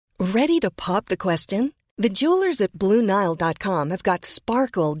Ready to pop the question? The jewelers at BlueNile.com have got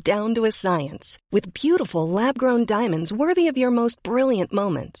sparkle down to a science with beautiful lab-grown diamonds worthy of your most brilliant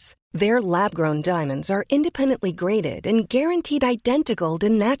moments. Their lab-grown diamonds are independently graded and guaranteed identical to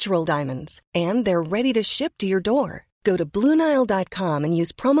natural diamonds, and they're ready to ship to your door. Go to BlueNile.com and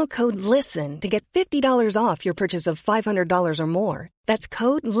use promo code LISTEN to get $50 off your purchase of $500 or more. That's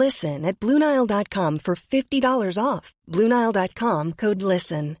code LISTEN at BlueNile.com for $50 off. BlueNile.com, code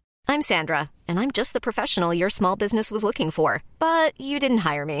LISTEN. I'm Sandra, and I'm just the professional your small business was looking for. But you didn't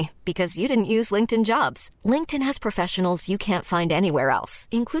hire me because you didn't use LinkedIn Jobs. LinkedIn has professionals you can't find anywhere else,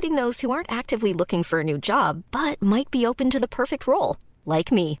 including those who aren't actively looking for a new job, but might be open to the perfect role,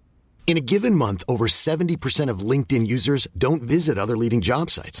 like me. In a given month, over 70% of LinkedIn users don't visit other leading job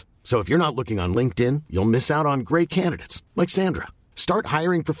sites. So if you're not looking on LinkedIn, you'll miss out on great candidates like Sandra. Start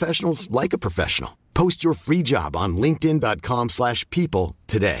hiring professionals like a professional. Post your free job on linkedin.com/people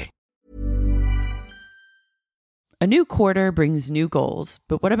today. A new quarter brings new goals,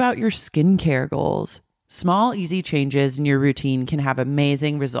 but what about your skincare goals? Small, easy changes in your routine can have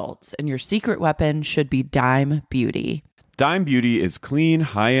amazing results, and your secret weapon should be Dime Beauty. Dime Beauty is clean,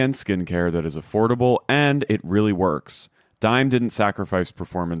 high-end skincare that is affordable, and it really works. Dime didn't sacrifice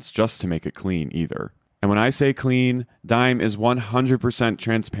performance just to make it clean either. And when I say clean, Dime is 100%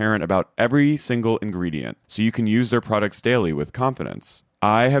 transparent about every single ingredient, so you can use their products daily with confidence.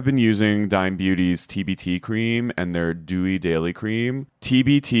 I have been using Dime Beauty's TBT cream and their Dewy Daily Cream.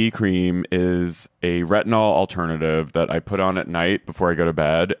 TBT cream is a retinol alternative that I put on at night before I go to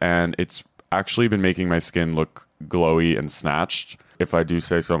bed, and it's actually been making my skin look glowy and snatched, if I do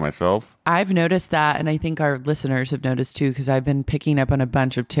say so myself. I've noticed that, and I think our listeners have noticed too, because I've been picking up on a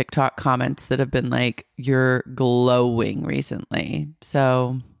bunch of TikTok comments that have been like, you're glowing recently.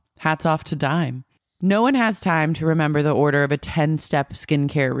 So hats off to Dime. No one has time to remember the order of a 10-step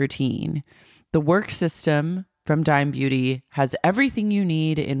skincare routine. The Work System from Dime Beauty has everything you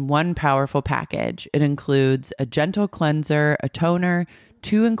need in one powerful package. It includes a gentle cleanser, a toner,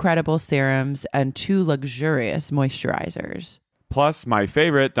 2 incredible serums, and 2 luxurious moisturizers. Plus, my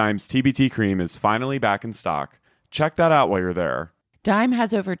favorite, Dime's TBT cream, is finally back in stock. Check that out while you're there. Dime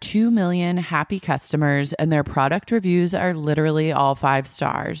has over 2 million happy customers, and their product reviews are literally all 5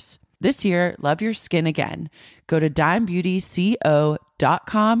 stars. This year, love your skin again. Go to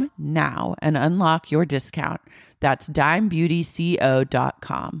dimebeautyco.com now and unlock your discount. That's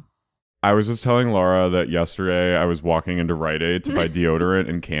dimebeautyco.com. I was just telling Laura that yesterday I was walking into Rite Aid to buy deodorant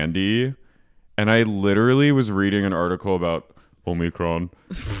and candy, and I literally was reading an article about Omicron.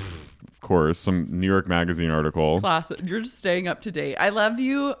 Of course, some New York Magazine article. Classic. You're just staying up to date. I love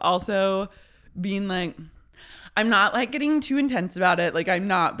you also being like, I'm not like getting too intense about it. Like I'm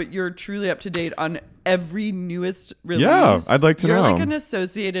not, but you're truly up to date on every newest release. Yeah, I'd like to know. You're like an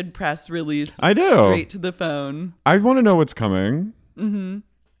Associated Press release. I do. Straight to the phone. I want to know what's coming. Mm-hmm.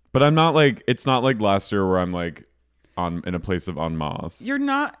 But I'm not like, it's not like last year where I'm like in a place of en masse. You're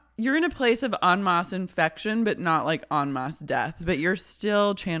not. You're in a place of en masse infection, but not like en masse death. But you're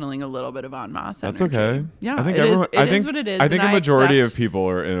still channeling a little bit of en masse That's energy. Okay. Yeah, I think it everyone, is what it is. I think a and majority accept. of people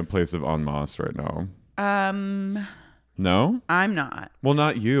are in a place of en masse right now. No? I'm not. Well,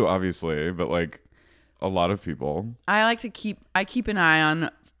 not you, obviously, but like a lot of people. I keep an eye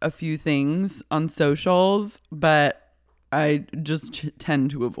on a few things on socials, but I just tend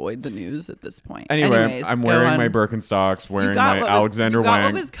to avoid the news at this point. Anyway, Anyways, I'm wearing my Birkenstocks, wearing my Alexander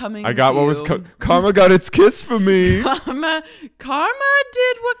Wang. What was coming I got to what was karma got its kiss for me. Karma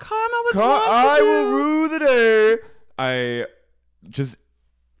did what karma was wont to I do. will rue the day. I just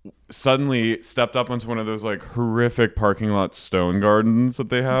suddenly stepped up onto one of those like horrific parking lot stone gardens that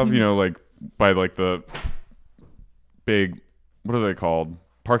they have, you know, like by like the big, what are they called?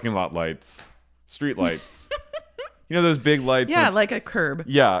 Parking lot lights, street lights. You know those big lights? Yeah, like a curb.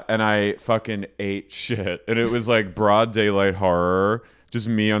 Yeah, and I fucking ate shit. And it was like broad daylight horror. Just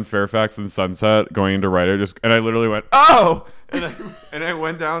me on Fairfax and Sunset going into Rite Aid. And I literally went, oh! And I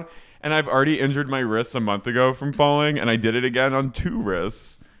went down. And I've already injured my wrists a month ago from falling. And I did it again on 2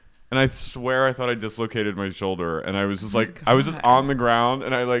 wrists. And I swear I thought I dislocated my shoulder. And I was just like, I was just on the ground.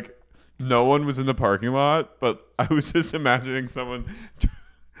 And I like, no one was in the parking lot. But I was just imagining someone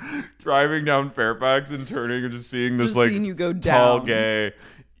driving down Fairfax and turning and just seeing this like seeing you go tall down. gay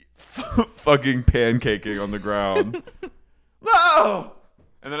fucking pancaking on the ground. No!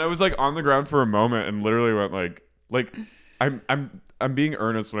 And then I was like on the ground for a moment and literally went like I'm being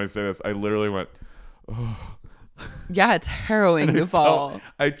earnest when I say this. I literally went, oh. Yeah, it's harrowing to fall.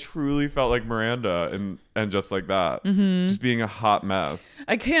 I truly felt like Miranda and just like that. Just being a hot mess.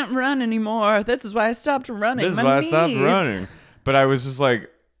 I can't run anymore. This is why I stopped running. This is why I stopped running. But I was just like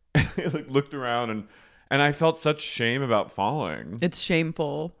I like looked around and I felt such shame about falling. It's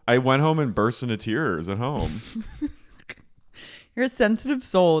shameful. I went home and burst into tears at home. You're a sensitive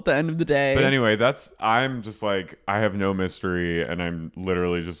soul at the end of the day. But anyway, I'm just like, I have no mystery, and I'm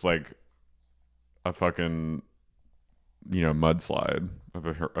literally just like a fucking, mudslide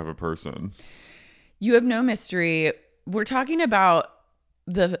of a person. You have no mystery. We're talking about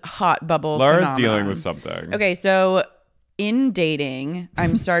the hot bubble Laura's phenomenon. dealing with something. Okay, so in dating,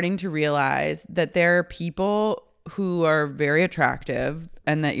 I'm starting to realize that there are people who are very attractive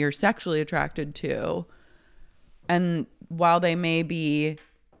and that you're sexually attracted to. And while they may be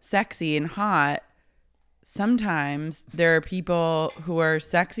sexy and hot, sometimes there are people who are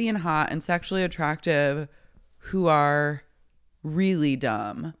sexy and hot and sexually attractive who are really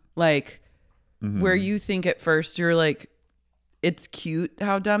dumb. Like, where you think at first you're like, it's cute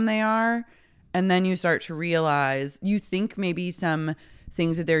how dumb they are. And then you start to realize, you think maybe some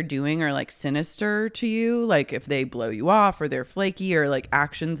things that they're doing are like sinister to you. Like if they blow you off or they're flaky, or like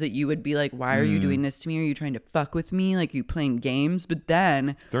actions that you would be like, why are you doing this to me? Are you trying to fuck with me? Like you playing games? But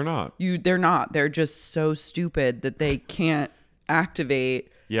then They're not. They're not. They're just so stupid that they can't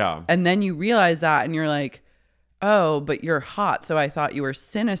activate. Yeah. And then you realize that and you're like, oh, but you're hot. So I thought you were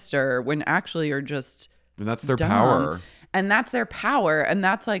sinister, when actually you're just And that's their dumb. power. And that's their power. And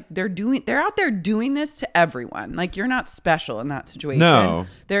that's like, they're out there doing this to everyone. Like, you're not special in that situation. No.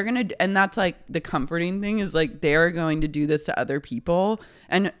 They're going to, and that's like the comforting thing is like, they're going to do this to other people.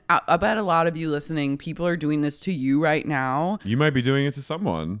 And I bet a lot of you listening, people are doing this to you right now. You might be doing it to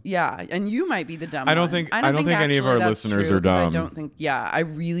someone. Yeah. And you might be the dumb I don't one. think any of our that's listeners true, are 'cause dumb. I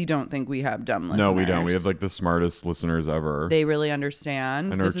really don't think we have dumb listeners. No, we don't. We have like the smartest listeners ever. They really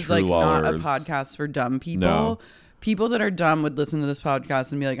understand. And This are is true like not a lawlers. podcast for dumb people. No. People that are dumb would listen to this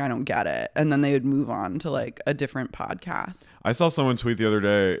podcast and be like, I don't get it. And then they would move on to like a different podcast. I saw someone tweet the other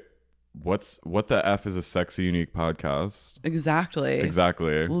day, what the F is a sexy, unique podcast? Exactly.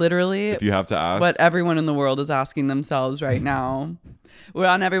 Exactly. Literally If you have to ask. what everyone in the world is asking themselves right now. We're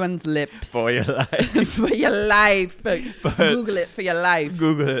on everyone's lips. For your life. For your life. Google it for your life.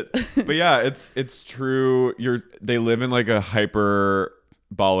 Google it. But yeah, it's true. They live in like a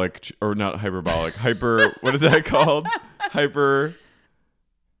hyperbolic, or not hyperbolic, what is that called?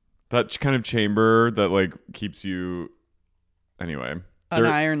 That kind of chamber that like keeps you, anyway. An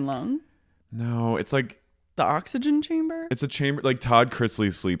iron lung? No, it's like, The oxygen chamber? it's a chamber, like Todd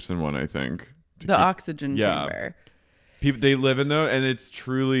Chrisley sleeps in one, I think. The oxygen Yeah. chamber. People, they live in those, and it's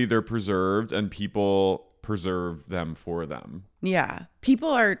truly, they're preserved, and people preserve them for them. Yeah. People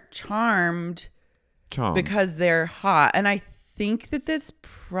are charmed Charm. because they're hot. And I think that this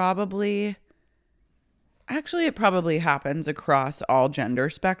probably it probably happens across all gender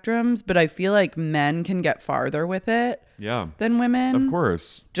spectrums, but I feel like men can get farther with it Yeah. than women. Of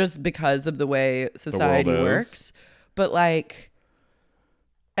course. Just because of the way society is. works. But like,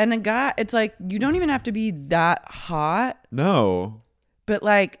 and a guy, it's like, you don't even have to be that hot, No. but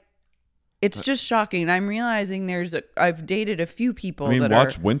like, it's just shocking. I'm realizing I've dated a few people I mean, that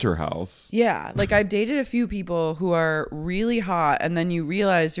watch are, Winter House. yeah, like I've dated a few people who are really hot, and then you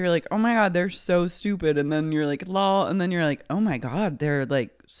realize you're like, oh my God, they're so stupid. And then you're like, lol. And then you're like, oh my God, they're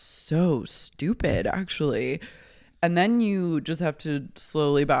like so stupid, actually. And then you just have to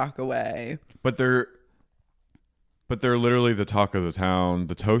slowly back away. But they're literally the talk of the town,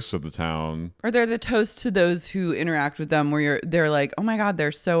 the toast of the town. Or they're the toast to those who interact with them, where they're like, oh my God,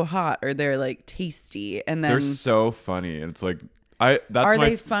 they're so hot, or they're like tasty. And then They're so funny. And it's like,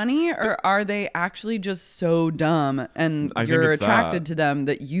 they funny, or are they actually just so dumb and I think you're it's attracted that. to them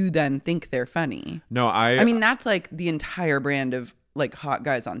that you then think they're funny? No, I mean, that's like the entire brand of like hot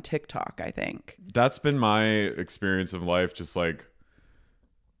guys on TikTok, I think. that's been my experience of life, just like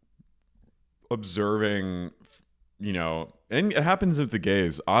observing, and it happens with the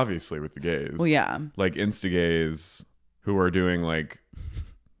gays, obviously with the gays. Well, yeah. Like insta-gays who are doing like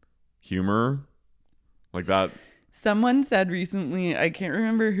humor like that. Someone said recently, I can't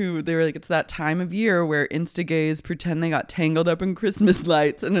remember who, they were like, it's that time of year where insta-gays pretend they got tangled up in Christmas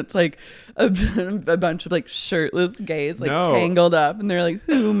lights, and it's like a bunch of like shirtless gays like No. tangled up, and they're like,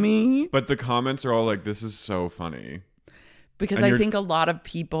 who, me? But the comments are all like, this is so funny. Because And I you're- think a lot of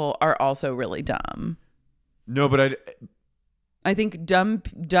people are also really dumb. No, but I think dumb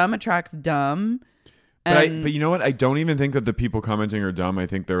attracts dumb. But And but you know what? I don't even think that the people commenting are dumb. I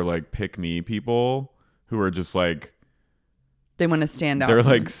think they're like pick me people who are just like, they want to stand out. they're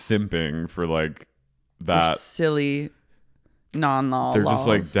from like simping for like their that. silly non-law They're laws. just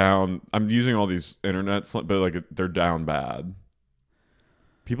like down. I'm using all these internet, but like they're down bad.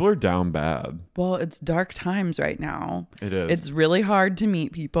 People are down bad. Well, it's dark times right now. It is. It's really hard to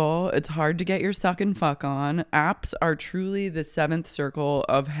meet people. It's hard to get your suck and fuck on. Apps are truly the seventh circle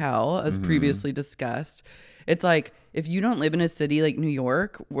of hell, as previously discussed. It's like, if you don't live in a city like New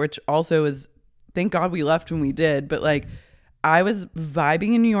York, which also is, thank God we left when we did, but like, I was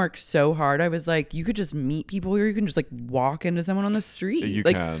vibing in New York so hard. I was like, you could just meet people here. You can just like walk into someone on the street. You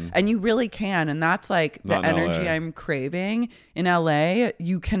like, can. And you really can. And that's like the Not in energy LA. I'm craving. In LA,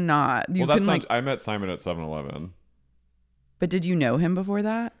 you cannot. You Well, can like, I met Simon at 7-Eleven. but did you know him before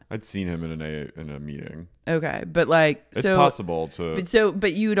that? I'd seen him in a meeting. Okay. But like, It's so possible to.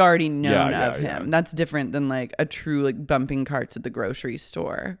 but you'd already known Yeah, of him. yeah. That's different than like a true like bumping carts at the grocery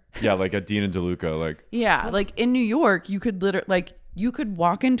store. Yeah, like at Dean and DeLuca, like. Yeah, like in New York, you could literally like you could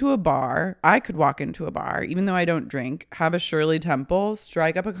walk into a bar. I could walk into a bar, even though I don't drink, have a Shirley Temple,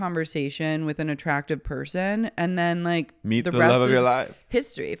 strike up a conversation with an attractive person, and then like Meet the rest love of is your life.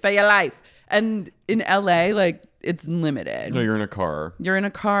 history for your life. And in LA, like it's limited. No, you're in a car. You're in a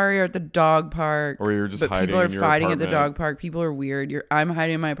car, you're at the dog park, Or you're just but hiding people are in your fighting at the apartment. dog park. People are weird. I'm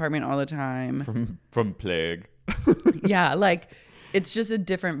hiding in my apartment all the time. From plague. Yeah, like it's just a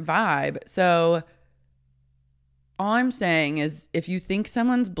different vibe. So all I'm saying is if you think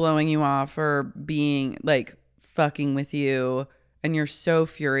someone's blowing you off or being like fucking with you and you're so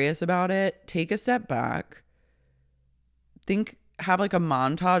furious about it, take a step back. Have like a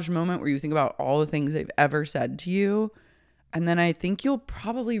montage moment where you think about all the things they've ever said to you. And then I think you'll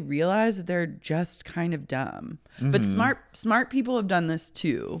probably realize that they're just kind of dumb. But smart people have done this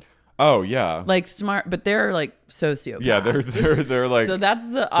too. Oh yeah. Like smart, but they're like sociopaths. Yeah, they're like. So that's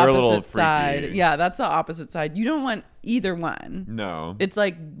the they're a little opposite side. freaky. Yeah, that's the opposite side. You don't want either one. No. It's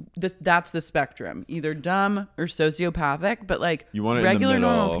like that's the spectrum. Either dumb or sociopathic, but like You want it in the regular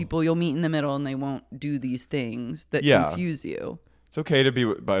normal middle. people, you'll meet in the middle and they won't do these things that Yeah. confuse you. It's okay to be.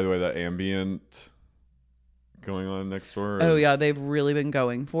 By the way, that ambient going on next door. Oh is- yeah, they've really been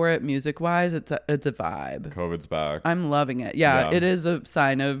going for it music wise. It's a vibe. COVID's back. I'm loving it. Yeah, Yeah. it is a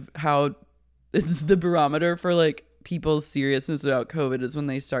sign of how it's the barometer for like people's seriousness about COVID is when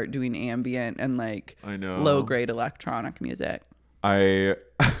they start doing ambient and like I know. low grade electronic music. I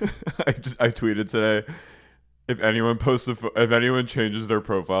I tweeted today. If anyone if anyone changes their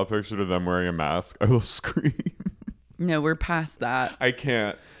profile picture to them wearing a mask, I will scream. No, we're past that. I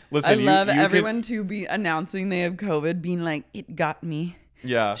can't. Listen, I love you everyone to be announcing they have COVID, being like, "It got me.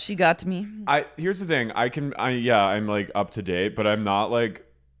 Yeah. She got me." Here's the thing. I'm like up to date, but I'm not like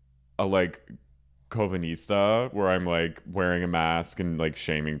a like Covidista where I'm like wearing a mask and like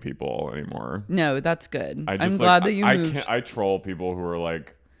shaming people anymore. No, that's good. I just, I'm like, glad that you I moved. can't. I troll people who are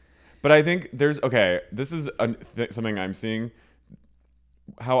like, but I think this is something I'm seeing.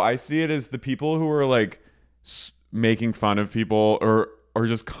 How I see it is the people who are like making fun of people or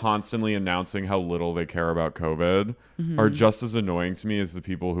just constantly announcing how little they care about COVID are just as annoying to me as the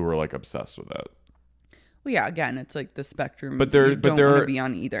people who are like obsessed with it. Well, yeah, again, it's like the spectrum. But they're- you but don't they're- want to be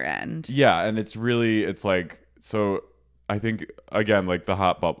on either end. Yeah, and it's like so. I think again, like the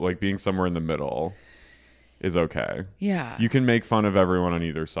hot bubble, like being somewhere in the middle, is okay. Yeah. You can make fun of everyone on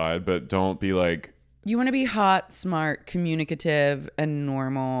either side, but don't be like. You want to be hot, smart, communicative, and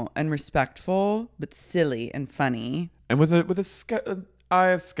normal and respectful, but silly and funny. And with an eye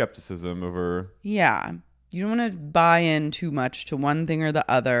of skepticism over. Yeah. You don't want to buy in too much to one thing or the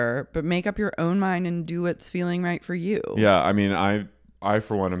other, but make up your own mind and do what's feeling right for you. Yeah, I mean, I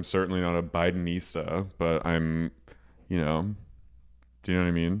for one am certainly not a Bidenista, but I'm, do you know what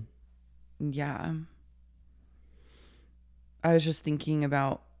I mean? Yeah. I was just thinking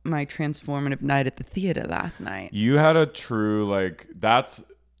about my transformative night at the theater last night. You had a true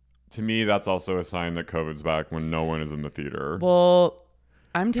to me that's also a sign that COVID's back when no one is in the theater. Well,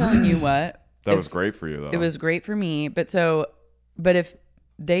 I'm telling you what. That was great for you though. It was great for me, but if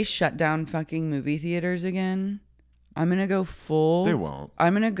they shut down fucking movie theaters again, I'm going to go full. They won't.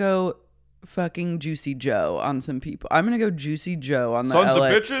 I'm going to go fucking Juicy Joe on some people. I'm going to go Juicy Joe on the Sons LA.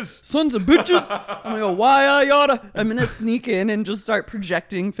 of bitches. Sons of bitches. I'm going to go, why I oughta. I'm going to sneak in and just start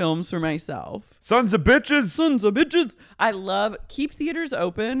projecting films for myself. Sons of bitches. Sons of bitches. Keep theaters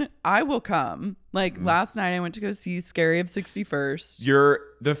open. I will come. Like last night I went to go see Scary of 61st.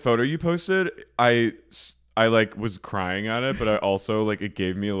 The photo you posted, I like was crying at it, but I also like it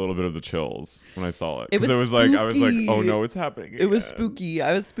gave me a little bit of the chills when I saw it. It was I was like, spooky. oh no, it's happening. It was again. spooky.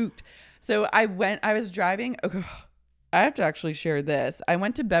 I was spooked. So I was driving. Okay, I have to actually share this. I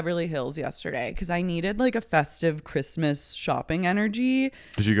went to Beverly Hills yesterday because I needed like a festive Christmas shopping energy.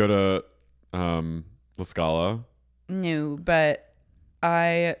 Did you go to La Scala? No, but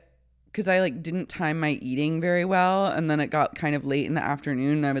I because I like didn't time my eating very well, and then it got kind of late in the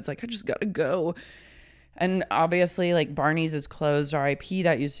afternoon, and I was like, I just gotta go. And obviously, like, Barney's is closed, RIP.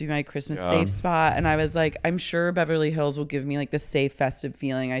 That used to be my Christmas safe spot. And I was like, I'm sure Beverly Hills will give me like the safe, festive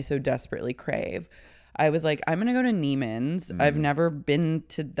feeling I so desperately crave. I was like, I'm gonna go to Neiman's. I've never been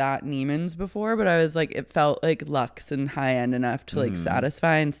to that Neiman's before, but I was like, it felt like luxe and high end enough to like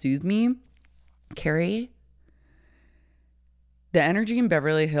satisfy and soothe me. Carrie, the energy in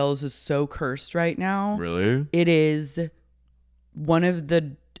Beverly Hills is so cursed right now. Really? It is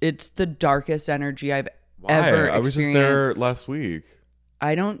it's the darkest energy I've ever experienced. I was just there last week.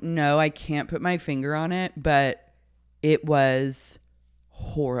 I don't know. I can't put my finger on it, but it was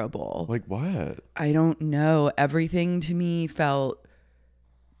horrible. Like what? I don't know. Everything to me felt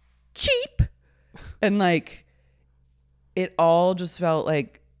cheap. And like it all just felt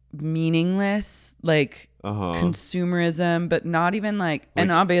like meaningless, like consumerism, but not even like,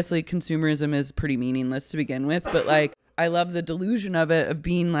 and obviously consumerism is pretty meaningless to begin with, but like I love the delusion of it, of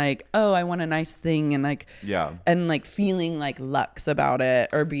being like, oh, I want a nice thing, and like, and like feeling like luxe about it,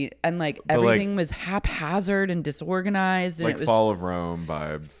 and like everything was haphazard and disorganized, and like it was Fall of Rome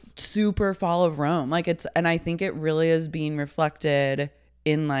vibes, super Fall of Rome. Like and I think it really is being reflected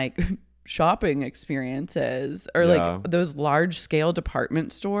in like shopping experiences, or like those large scale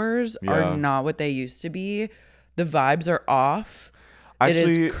department stores are not what they used to be. The vibes are off.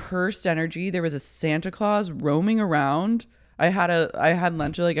 Actually, it is cursed energy. There was a Santa Claus roaming around. I had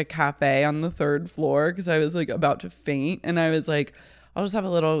lunch at like a cafe on the 3rd floor because I was like about to faint, and I was like, I'll just have a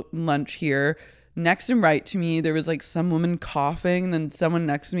little lunch here. Next and right to me, there was like some woman coughing, and then someone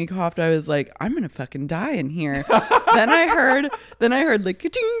next to me coughed. I was like, I'm gonna fucking die in here. then I heard like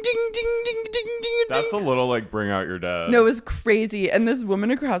ding ding ding ding ding ding. That's a little like Bring Out Your Dead. No, it was crazy. And this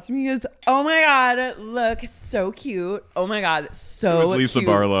woman across from me goes, oh my God, look, so cute. Oh my God, so it was Lisa cute.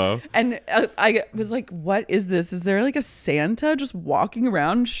 Barlow. And I was like, what is this? Is there like a Santa just walking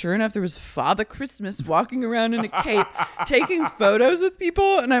around? Sure enough, there was Father Christmas walking around in a cape, taking photos with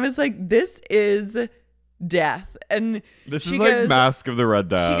people. And I was like, this is death. And this is like Mask of the Red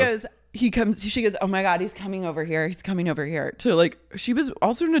Death. She goes, oh my God, he's coming over here to like, she was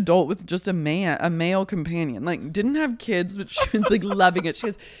also an adult with just a male companion, like didn't have kids, but she was like loving it. She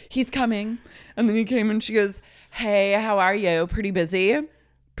goes, he's coming. And then he came and she goes, hey, how are you? Pretty busy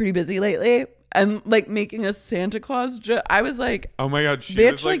lately? And like making a Santa Claus joke. I was like, oh my God, she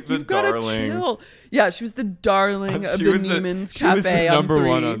bitch, was like the you've gotta darling. Chill. Yeah, she was the darling of the Neiman's Cafe. She was the number on 3.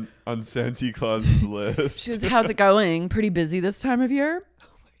 one on Santa Claus's list. She goes, how's it going? Pretty busy this time of year?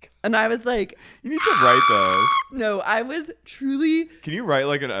 And I was like, you need to write this. No, I was truly. Can you write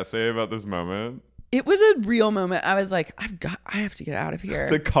like an essay about this moment? It was a real moment. I was like, I have to get out of here.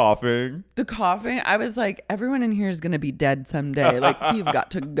 The coughing. I was like, everyone in here is going to be dead someday. Like, we've got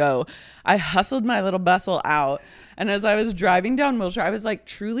to go. I hustled my little bustle out. And as I was driving down Wilshire, I was like,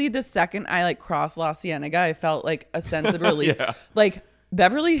 truly the second I like crossed La Cienega, I felt like a sense of relief. Like,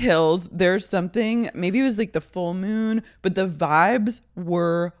 Beverly Hills, there's something, maybe it was like the full moon, but the vibes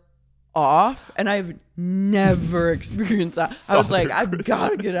were off, and I've never experienced that. I was like, I've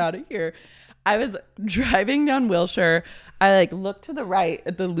got to get out of here. I was driving down Wilshire. I like looked to the right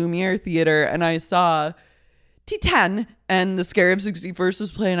at the Lumiere Theater, and I saw T10 and the Scary of 61st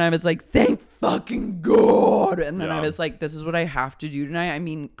was playing. I was like, thank fucking God. And then I was like, this is what I have to do tonight. I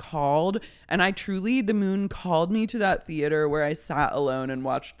mean, called. And I truly, the moon called me to that theater where I sat alone and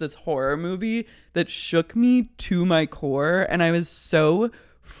watched this horror movie that shook me to my core. And I was so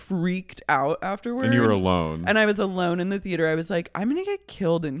freaked out afterwards. And you were alone. And I was alone in the theater. I was like, I'm gonna get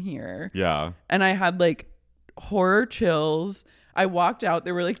killed in here. Yeah. And I had like horror chills. I walked out.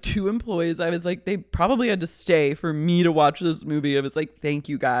 There were like 2 employees. I was like, they probably had to stay for me to watch this movie. I was like, thank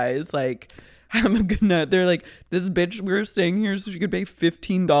you guys. Like, have a good night. They're like, this bitch, we're staying here so she could pay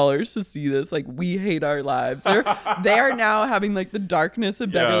 $15 to see this. Like, we hate our lives. They are now having like the darkness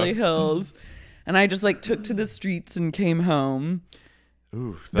of Beverly Hills. And I just like took to the streets and came home.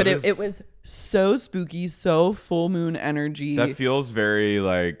 Oof, but it was so spooky, so full moon energy. That feels very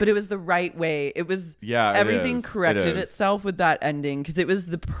like. But it was the right way. It was. Yeah, everything corrected itself with that ending because it was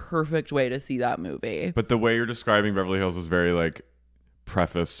the perfect way to see that movie. But the way you're describing Beverly Hills is very like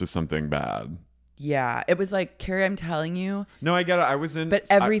preface to something bad. Yeah, it was like, Carrie, I'm telling you. No, I get it. I was in. But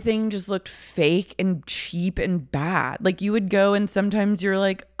everything just looked fake and cheap and bad. Like you would go and sometimes you're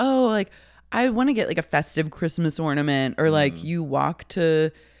like, oh, like. I want to get like a festive Christmas ornament, or like you walk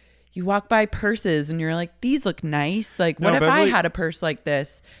by purses and you're like, these look nice. Like, what if I had a purse like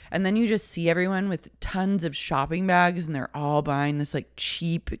this? And then you just see everyone with tons of shopping bags and they're all buying this like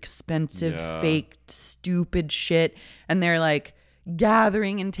cheap, expensive, fake, stupid shit. And they're like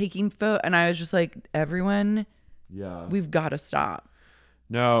gathering and taking and I was just like, everyone, Yeah. we've got to stop.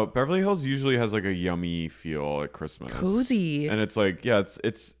 No, Beverly Hills usually has like a yummy feel at Christmas. Cozy. And it's like, yeah,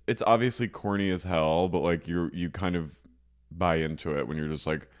 it's obviously corny as hell, but like you kind of buy into it when you're just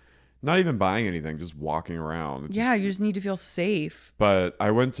like not even buying anything, just walking around. Yeah, you just need to feel safe. But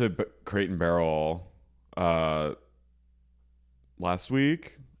I went to Crate and Barrel last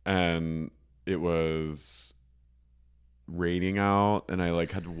week, and it was raining out, and I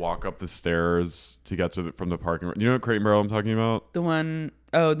like had to walk up the stairs to get to from the parking lot. You know what Crate and Barrel I'm talking about? The one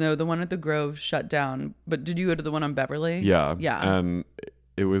at the Grove shut down. But did you go to the one on Beverly? Yeah. Yeah. And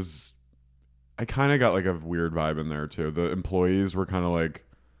it was, I kind of got like a weird vibe in there too. The employees were kind of like,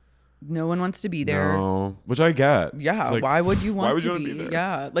 no one wants to be there. no, which I get. Yeah, It's like, why would you want would to you wanna be? be there?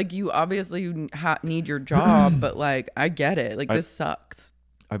 Yeah, like you obviously need your job, but like I get it. Like this sucks.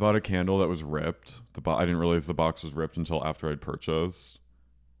 I bought a candle that was ripped. I didn't realize the box was ripped until after I'd purchased.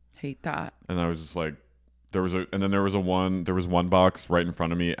 Hate that. And I was just like, there was one box right in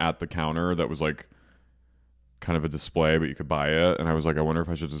front of me at the counter that was like kind of a display, but you could buy it. And I was like, I wonder if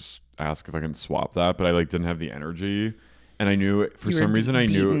I should just ask if I can swap that. But I like didn't have the energy. And I knew for some reason I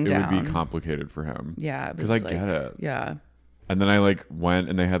knew it would be complicated for him. Yeah. Because I get it. Yeah. And then I like went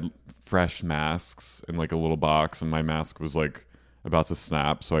and they had fresh masks in like a little box, and my mask was like about to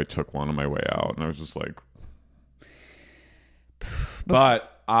snap. So I took one on my way out, and I was just like,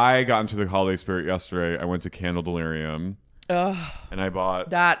 but I got into the holiday spirit yesterday. I went to Candle Delirium. Ugh. And I bought...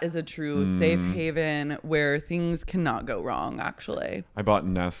 That is a true safe haven where things cannot go wrong, actually. I bought a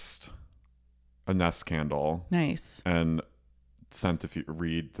Nest candle. Nice. And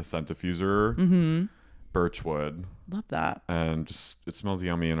Reed, the scent diffuser. Birchwood. Love that. And just, it smells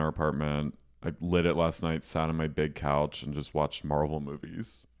yummy in our apartment. I lit it last night, sat on my big couch, and just watched Marvel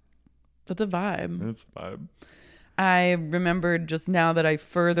movies. That's a vibe. It's a vibe. I remembered just now that I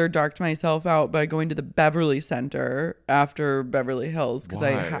further darked myself out by going to the Beverly Center after Beverly Hills because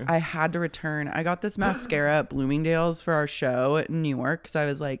I had to return. I got this mascara at Bloomingdale's for our show in New York because I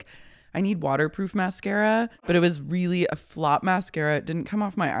was like, I need waterproof mascara, but it was really a flop mascara. It didn't come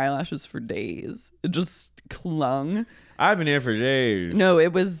off my eyelashes for days. It just clung. I've been here for days. No,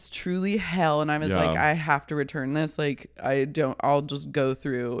 it was truly hell. And I was like, I have to return this. Like, I'll just go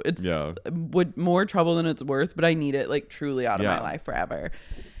through. It's more trouble than it's worth, but I need it like truly out of my life forever.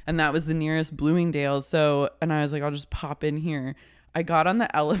 And that was the nearest Bloomingdale's. So, and I was like, I'll just pop in here. I got on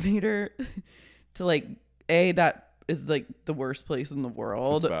the elevator to like, that is like the worst place in the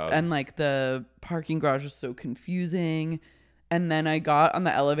world. And like the parking garage is so confusing. And then I got on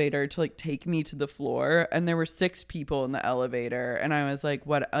the elevator to like take me to the floor, and there were 6 people in the elevator, and I was like,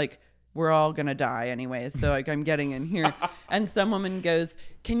 what, like, we're all gonna die anyways, so like I'm getting in here. And some woman goes,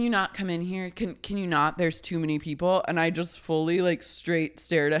 can you not come in here? Can you not? There's too many people. And I just fully like straight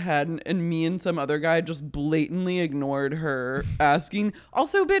stared ahead, and me and some other guy just blatantly ignored her asking.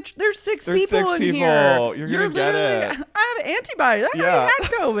 Also, bitch, there's 6 people in here. You're gonna get it. I have antibodies. I already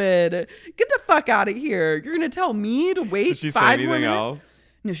had COVID. Get the fuck out of here. You're gonna tell me to wait 5 more minutes? Did she say anything else?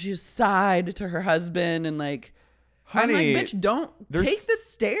 No, she just sighed to her husband and like, honey, I'm like, bitch, don't take the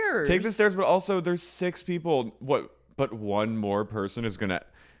stairs. Take the stairs, but also there's 6 people. What? But one more person is gonna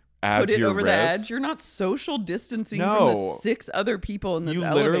add to your risk. Put it over the edge. You're not social distancing from the 6 other people in this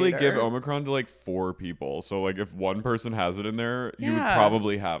elevator. You literally give Omicron to like 4 people. So like if one person has it in there, you would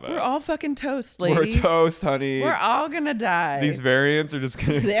probably have it. We're all fucking toast, lady. We're toast, honey. We're all gonna die. These variants are just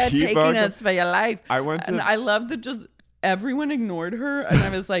gonna They're keep taking us for your life. And I love that just everyone ignored her, and I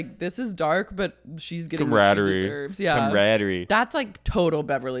was like, this is dark, but she's getting camaraderie. What she deserves. Yeah. Camaraderie. That's like total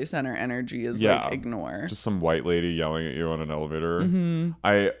Beverly Center energy is like ignore. Just some white lady yelling at you on an elevator.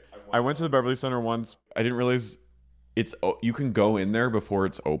 Mm-hmm. I went to the Beverly Center once. I didn't realize you can go in there before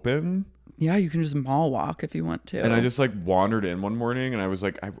it's open. Yeah, you can just mall walk if you want to. And I just like wandered in one morning, and I was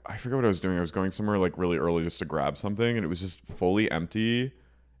like, I forget what I was doing. I was going somewhere like really early just to grab something, and it was just fully empty,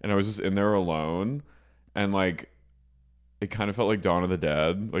 and I was just in there alone, and like it kind of felt like Dawn of the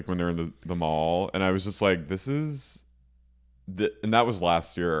Dead, like when they're in the mall, and I was just like, this is... and that was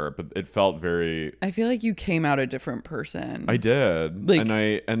last year, but it felt very... I feel like you came out a different person. I did.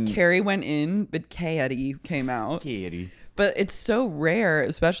 Like, and Carrie went in, but Katie came out. Katie. But it's so rare,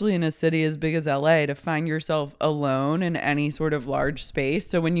 especially in a city as big as LA, to find yourself alone in any sort of large space.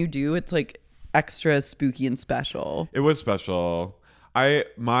 So when you do, it's like extra spooky and special. It was special.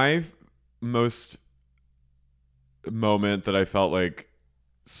 My most moment that I felt like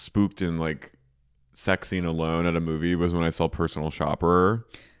spooked and like sexy and alone at a movie was when I saw Personal Shopper.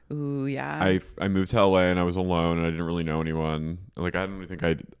 Ooh, yeah. I moved to LA and I was alone and I didn't really know anyone. Like I didn't think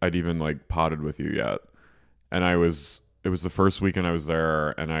I'd even like potted with you yet. And I was it was the first weekend I was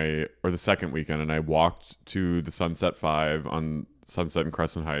there, or the second weekend, and I walked to the Sunset 5 on Sunset and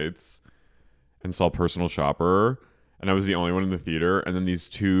Crescent Heights and saw Personal Shopper, and I was the only one in the theater. And then these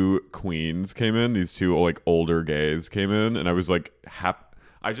two queens came in, these two like older gays came in, and I was like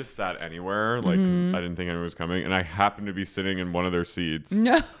I just sat anywhere, like 'cause I didn't think anyone was coming, and I happened to be sitting in one of their seats.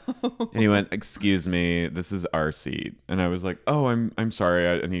 No. And he went, "Excuse me, this is our seat." And I was like, "Oh, I'm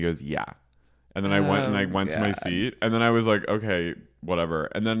sorry." And he goes, "Yeah." And then I went to my seat, and then I was like, "Okay, whatever."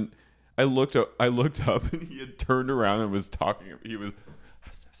 And then I looked up, and he had turned around and was talking. He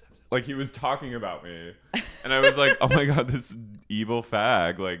was talking about me, and I was like, "Oh my god, this evil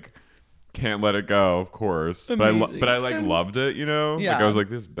fag!" Like, can't let it go, of course. But I like loved it, you know? Yeah. Like I was like,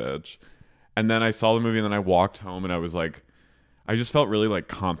 this bitch. And then I saw the movie, and then I walked home, and I was like, I just felt really like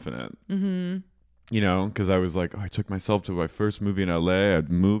confident. Mm-hmm. You know, because I was like, oh, I took myself to my first movie in LA. I'd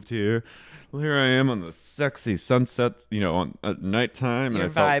moved here. Well, here I am on the sexy sunset, you know, at nighttime. You're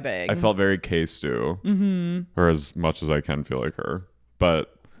and vibing. I felt very K-Stu. Mm-hmm. Or as much as I can feel like her.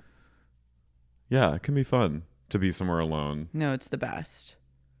 But yeah, it can be fun to be somewhere alone. No, it's the best.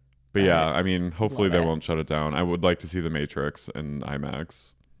 But yeah, I mean, hopefully Love they it. won't shut it down. I would like to see The Matrix in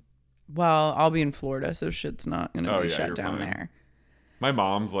IMAX. Well, I'll be in Florida, so shit's not going to be yeah, shut you're down fine. there. My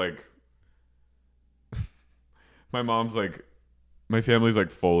mom's like, my family's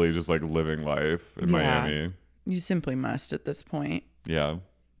like fully just like living life in Miami. You simply must at this point. Yeah.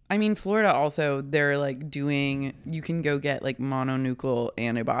 I mean, Florida also, they're like doing, you can go get like mononuclear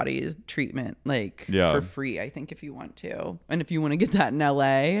antibodies treatment like for free, I think, if you want to. And if you want to get that in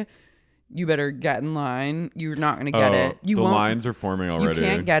LA, you better get in line. You're not going to get it. The lines are forming already. You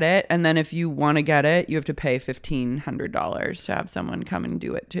can't get it. And then if you want to get it, you have to pay $1,500 to have someone come and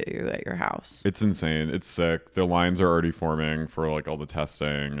do it to you at your house. It's insane. It's sick. The lines are already forming for like all the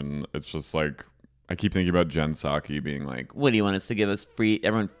testing. And it's just like, I keep thinking about Jen Psaki being like, what do you want us to give us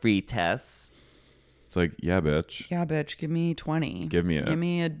everyone free tests? It's like, yeah, bitch. Yeah, bitch, give me 20. Give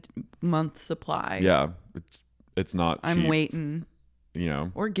me a month's supply. Yeah. It's not cheap. I'm waiting. You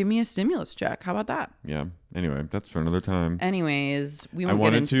know. Or give me a stimulus check. How about that? Yeah. Anyway, that's for another time. Anyways, we won't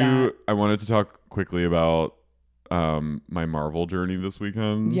get into that. I wanted to talk quickly about my Marvel journey this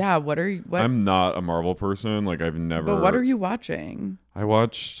weekend. Yeah, what? I'm not a Marvel person. Like I've never. But what are you watching? I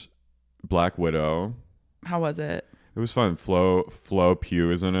watched Black Widow. How was it? It was fun. Flo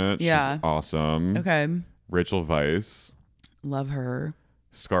Pugh is in it. Yeah. She's awesome. Okay. Rachel Weisz. Love her.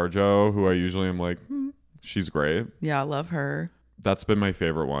 ScarJo, who I usually am like, she's great. Yeah, love her. That's been my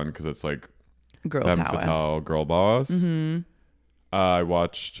favorite one because it's like Girl femme power. fatale, girl boss. Mm-hmm. I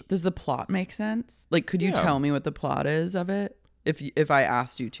watched. Does the plot make sense? Like, could you tell me what the plot is of it? If I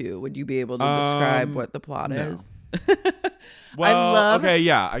asked you to, would you be able to describe what the plot is? Well, okay,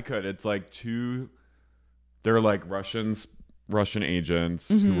 yeah, I could. It's like they're like Russian agents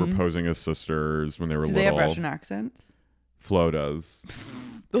who were posing as sisters when they were Do little. they have Russian accents? Flo does.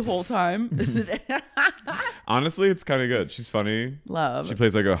 The whole time? Honestly, it's kind of good. She's funny. Love. She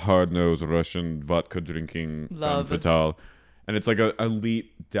plays like a hard-nosed Russian vodka-drinking femme fatale. And it's like a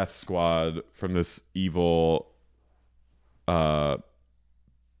elite death squad from this evil, what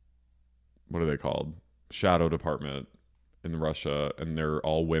are they called? Shadow department in Russia. And they're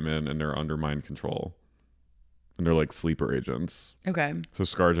all women and they're under mind control. And they're like sleeper agents. Okay. So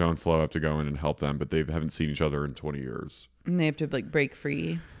ScarJo and Flo have to go in and help them, but they haven't seen each other in 20 years. And they have to like break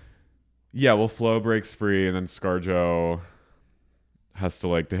free. Yeah, well, Flo breaks free, and then ScarJo has to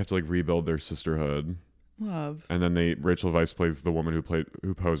they have to rebuild their sisterhood. Love. And then Rachel Weisz plays the woman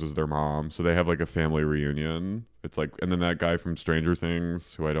who poses their mom, so they have like a family reunion. It's like, and then that guy from Stranger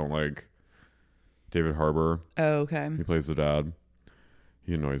Things, who I don't like, David Harbour. Oh, okay. He plays the dad.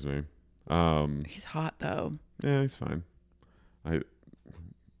 He annoys me. He's hot though. Yeah, he's fine.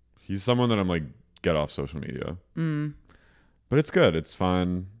 He's someone that I'm like, get off social media. But it's good. It's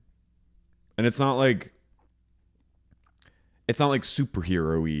fun. And it's not like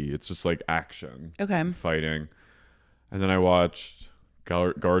superhero-y. It's just like action. Okay. Fighting. And then I watched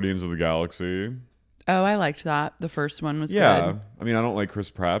Guardians of the Galaxy. Oh, I liked that. The first one was Yeah. good. I mean, I don't like Chris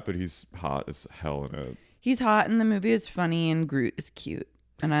Pratt, but he's hot as hell in it. He's hot and the movie is funny and Groot is cute.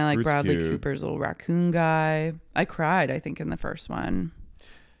 And I like Groot's Bradley cute. Cooper's little raccoon guy. I cried, I think, in the first one.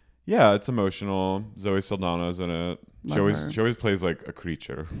 Yeah, it's emotional. Zoe Saldana's in it. Love She always plays like a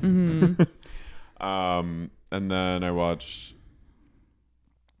creature. Mm-hmm. And then I watched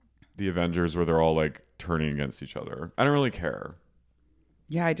the Avengers where they're all like turning against each other. I don't really care.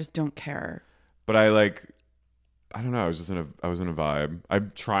 Yeah, I just don't care. But I don't know, I was in a vibe. I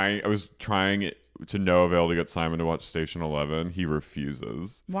was trying to no avail to get Simon to watch Station 11. He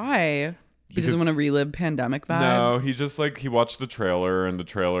refuses. Why? He doesn't want to relive pandemic vibes? No, he just like, he watched the trailer and the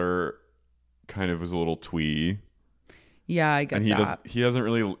trailer kind of was a little twee. Yeah, I get and that. He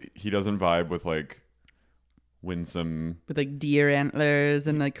doesn't vibe with like winsome. With like deer antlers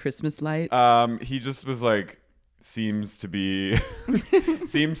and like Christmas lights. He just was like, seems to me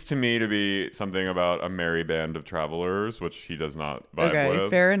to be something about a merry band of travelers, which he does not vibe with. Okay,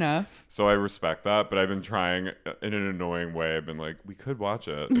 fair enough. So I respect that, but I've been trying in an annoying way. I've been like, we could watch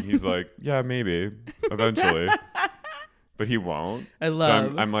it. And he's like, yeah, maybe eventually. But he won't.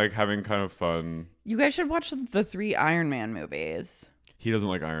 So I'm like having kind of fun. You guys should watch the 3 Iron Man movies. He doesn't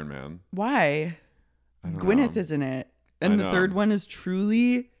like Iron Man. Why? Gwyneth is in it. And the third one is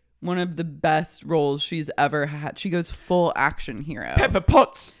truly one of the best roles she's ever had. She goes full action hero. Pepper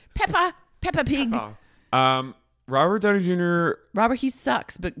Potts. Peppa Pig. Robert Downey Jr. Robert, he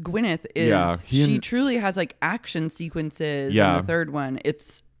sucks, but Gwyneth is. Yeah, she truly has like action sequences in the third one.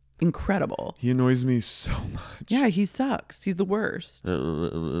 It's incredible. He annoys me so much. Yeah, he sucks. He's the worst.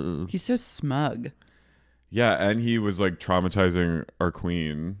 He's so smug. Yeah, and he was like traumatizing our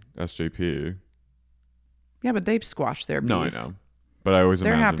queen, SJP. Yeah, but they've squashed their beef. No, I know. But I always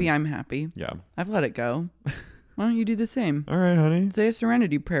They're imagine. happy, I'm happy. Yeah. I've let it go. Why don't you do the same? All right, honey. Say a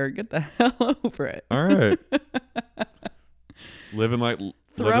serenity prayer. Get the hell over it. All right. living like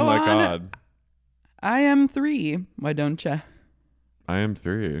God. I am 3. Why don't you? I am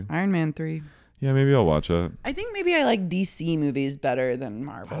 3. Iron Man 3. Yeah, maybe I'll watch it. I think maybe I like DC movies better than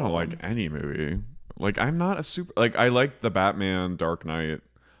Marvel. I don't like any movie. Like, I'm not a super... Like, I like the Batman Dark Knight.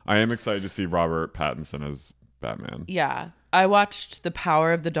 I am excited to see Robert Pattinson as Batman. Yeah. I watched The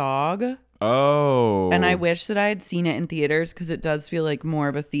Power of the Dog. Oh. And I wish that I had seen it in theaters because it does feel like more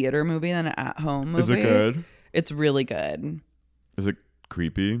of a theater movie than an at-home movie. Is it good? It's really good. Is it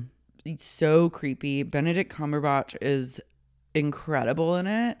creepy? It's so creepy. Benedict Cumberbatch is incredible in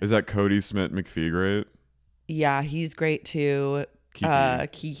it. Is that Cody Smith McPhee great? Yeah, he's great too.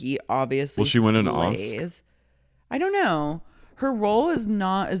 Kiki obviously. Will she win an slays. Oscar? I don't know. Her role is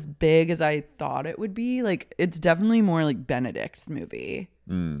not as big as I thought it would be. Like, it's definitely more like Benedict's movie.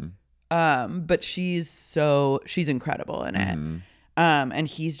 But she's incredible in it. And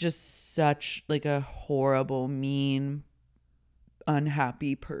he's just such like a horrible, mean,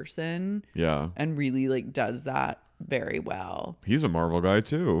 unhappy person. Yeah. And really like does that very well. He's a Marvel guy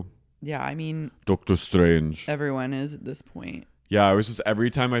too. Yeah, I mean, Doctor Strange. everyone is at this point. Yeah, I was just,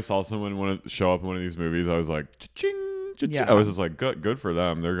 every time I saw someone want to show up in one of these movies, I was like, cha-ching, cha-ching. Yeah. I was just like, good for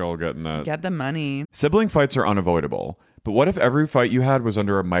them. They're all getting that. Get the money. Sibling fights are unavoidable. But what if every fight you had was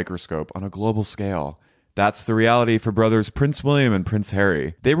under a microscope on a global scale? That's the reality for brothers Prince William and Prince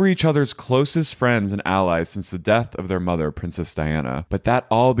Harry. They were each other's closest friends and allies since the death of their mother, Princess Diana. But that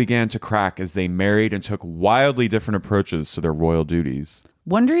all began to crack as they married and took wildly different approaches to their royal duties.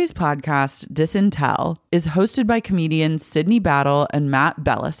 Wondery's podcast, Disintel, is hosted by comedians Sydney Battle and Matt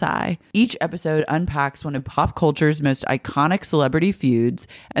Bellassai. Each episode unpacks one of pop culture's most iconic celebrity feuds,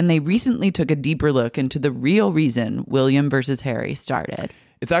 and they recently took a deeper look into the real reason William versus Harry started.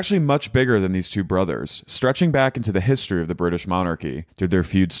 It's actually much bigger than these two brothers, stretching back into the history of the British monarchy. Did their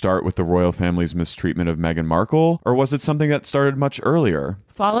feud start with the royal family's mistreatment of Meghan Markle, or was it something that started much earlier?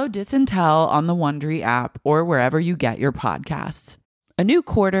 Follow Disintel on the Wondery app or wherever you get your podcasts. A new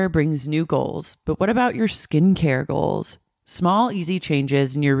quarter brings new goals, but what about your skincare goals? Small, easy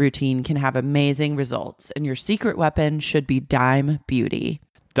changes in your routine can have amazing results, and your secret weapon should be Dime Beauty.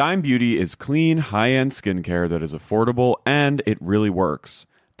 Dime Beauty is clean, high-end skincare that is affordable, and it really works.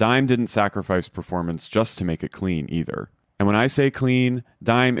 Dime didn't sacrifice performance just to make it clean either. And when I say clean,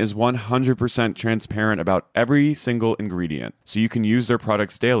 Dime is 100% transparent about every single ingredient, so you can use their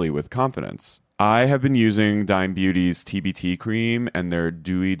products daily with confidence. I have been using Dime Beauty's TBT cream and their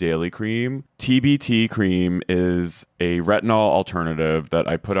Dewy Daily Cream. TBT cream is a retinol alternative that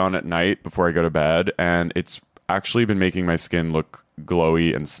I put on at night before I go to bed, and it's actually been making my skin look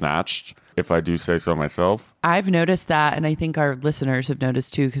glowy and snatched, if I do say so myself. I've noticed that, and I think our listeners have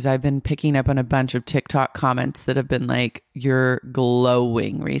noticed too, because I've been picking up on a bunch of TikTok comments that have been like, you're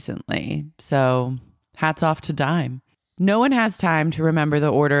glowing recently. So hats off to Dime. No one has time to remember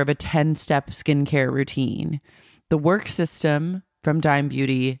the order of a 10-step skincare routine. The work system from Dime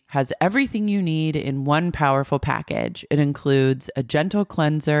Beauty has everything you need in one powerful package. It includes a gentle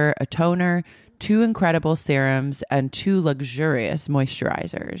cleanser, a toner, 2 incredible serums, and 2 luxurious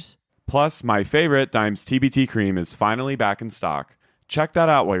moisturizers. Plus, my favorite, Dime's TBT cream, is finally back in stock. Check that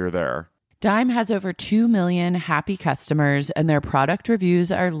out while you're there. Dime has over 2 million happy customers, and their product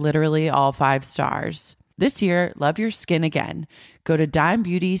reviews are literally all 5 stars. This year, love your skin again. Go to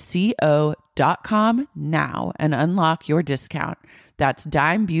dimebeautyco.com now and unlock your discount. That's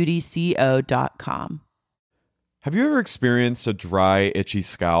dimebeautyco.com. Have you ever experienced a dry, itchy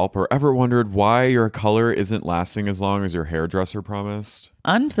scalp or ever wondered why your color isn't lasting as long as your hairdresser promised?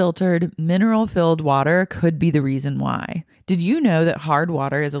 Unfiltered, mineral-filled water could be the reason why. Did you know that hard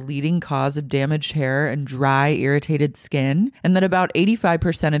water is a leading cause of damaged hair and dry, irritated skin? And that about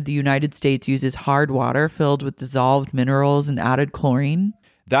 85% of the United States uses hard water filled with dissolved minerals and added chlorine?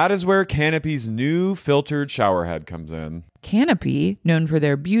 That is where Canopy's new filtered shower head comes in. Canopy, known for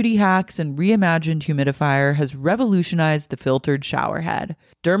their beauty hacks and reimagined humidifier, has revolutionized the filtered shower head.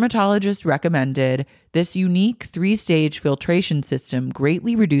 Dermatologists recommended this unique 3-stage filtration system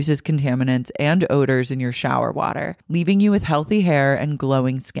greatly reduces contaminants and odors in your shower water, leaving you with healthy hair and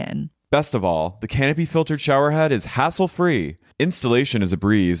glowing skin. Best of all, the Canopy filtered shower head is hassle-free. Installation is a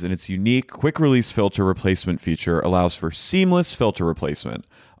breeze, and its unique quick-release filter replacement feature allows for seamless filter replacement,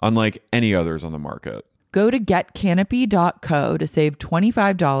 unlike any others on the market. Go to getcanopy.co to save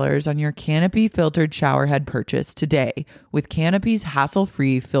 $25 on your Canopy filtered showerhead purchase today with Canopy's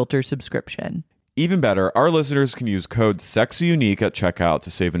hassle-free filter subscription. Even better, our listeners can use code SEXYUNIQUE at checkout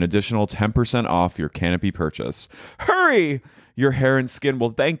to save an additional 10% off your Canopy purchase. Hurry! Your hair and skin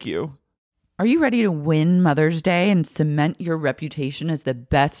will thank you. Are you ready to win Mother's Day and cement your reputation as the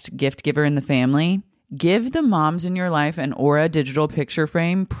best gift giver in the family? Give the moms in your life an Aura digital picture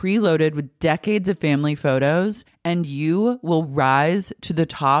frame preloaded with decades of family photos, and you will rise to the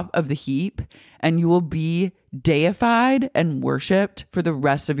top of the heap, and you will be deified and worshipped for the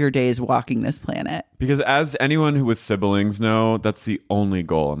rest of your days walking this planet. Because as anyone who with siblings know, that's the only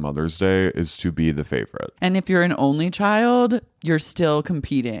goal on Mother's Day is to be the favorite. And if you're an only child, you're still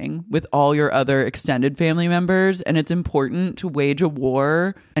competing with all your other extended family members, and it's important to wage a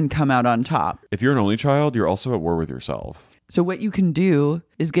war and come out on top. If you're an only child, you're also at war with yourself. So what you can do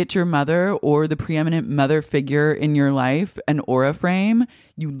is get your mother or the preeminent mother figure in your life an Aura frame.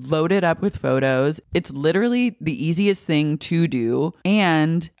 You load it up with photos. It's literally the easiest thing to do.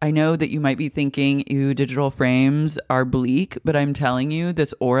 And I know that you might be thinking, ew, digital frames are bleak, but I'm telling you,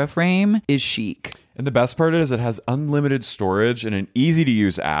 this Aura frame is chic. And the best part is it has unlimited storage and an easy to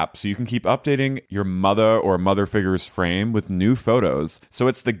use app, so you can keep updating your mother or mother figure's frame with new photos. So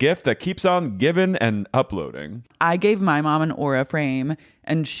it's the gift that keeps on giving and uploading. I gave my mom an Aura frame,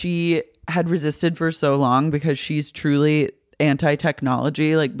 and she had resisted for so long because she's truly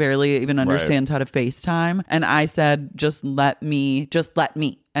anti-technology, like barely even understands how to FaceTime. And I said, just let me.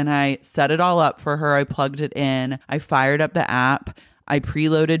 And I set it all up for her. I plugged it in. I fired up the app. I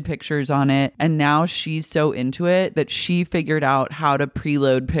preloaded pictures on it, and now she's so into it that she figured out how to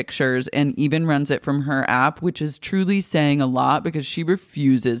preload pictures and even runs it from her app, which is truly saying a lot because she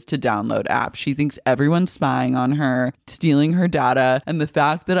refuses to download apps. She thinks everyone's spying on her, stealing her data, and the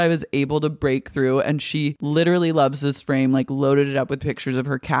fact that I was able to break through and she literally loves this frame, like loaded it up with pictures of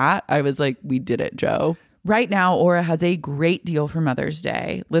her cat. I was like, we did it, Joe. Right now, Aura has a great deal for Mother's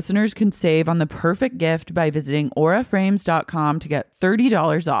Day. Listeners can save on the perfect gift by visiting auraframes.com to get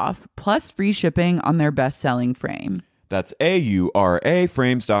 $30 off, plus free shipping on their best-selling frame. That's AURA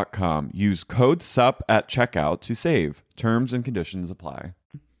frames.com. Use code SUP at checkout to save. Terms and conditions apply.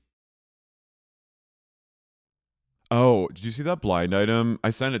 Oh, did you see that blind item?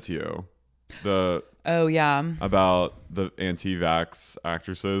 I sent it to you. Oh, yeah. About the anti-vax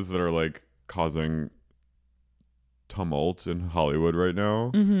actresses that are like causing tumult in Hollywood right now.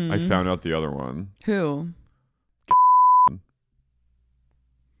 Mm-hmm. I found out the other one. Who?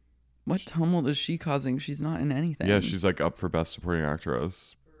 What tumult is she causing? She's not in anything. Yeah, she's like up for Best Supporting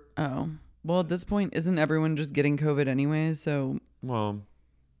Actress. Oh. Well, at this point, isn't everyone just getting COVID anyways? So well,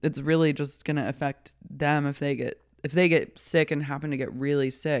 it's really just going to affect them if they get sick and happen to get really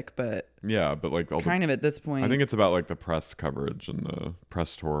sick. But yeah, but like all kind of at this point, I think it's about like the press coverage and the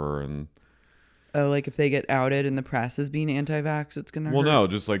press tour and. Oh, like if they get outed in the press as being anti-vax, it's going to hurt? No,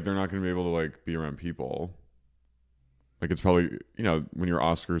 just like they're not going to be able to like be around people. Like it's probably, when you're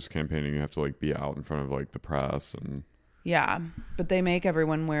Oscars campaigning, you have to like be out in front of like the press and. Yeah, but they make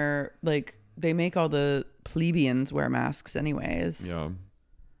everyone wear, like they make all the plebeians wear masks anyways. Yeah,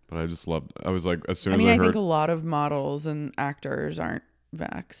 but I was like, as soon as I think a lot of models and actors aren't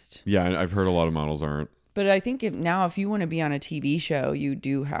vaxxed. Yeah, I've heard a lot of models aren't. But I think if you want to be on a TV show, you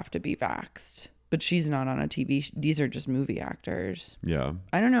do have to be vaxxed. But she's not on a TV. These are just movie actors. Yeah.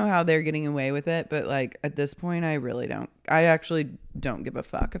 I don't know how they're getting away with it, but like at this point, I really don't. I actually don't give a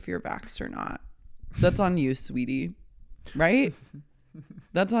fuck if you're vaxxed or not. That's on you, sweetie. Right?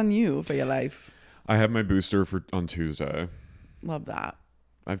 That's on you for your life. I have my booster on Tuesday. Love that.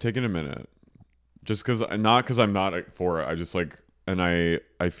 I've taken a minute. Just because I'm not for it. I just like, and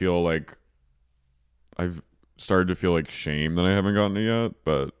I feel like I've started to feel like shame that I haven't gotten it yet,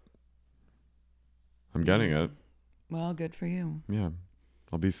 but I'm getting it. Well, good for you. Yeah.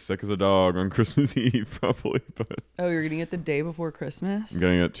 I'll be sick as a dog on Christmas Eve probably, but Oh, you're getting it the day before Christmas? I'm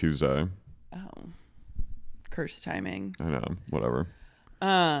getting it Tuesday. Oh. Curse timing. I know, whatever.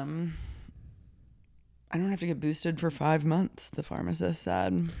 I don't have to get boosted for 5 months, the pharmacist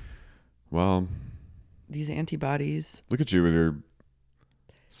said. Well, These antibodies. look at you with your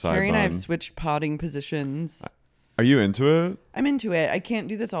side Carrie and I have bun. switched potting positions. Are you into it? I'm into it. I can't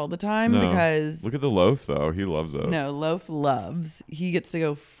do this all the time No. because Look at the loaf though. He loves it. no, Loaf loves. He gets to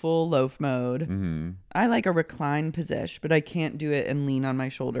go full Loaf mode. Mm-hmm. I like a recline position, but I can't do it and lean on my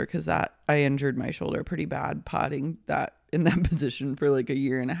shoulder because I injured my shoulder pretty bad potting that in that position for like a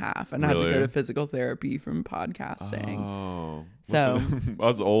year and a half, and I had to Really? go to physical therapy from podcasting. Oh. So- Listen,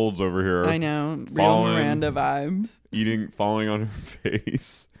 us olds over here. I know, real Falling. Miranda vibes. Falling on her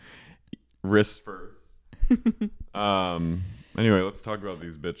face. Wrist first. Anyway, let's talk about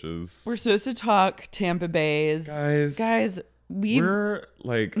these bitches. We're supposed to talk Tampa Bay's guys. We're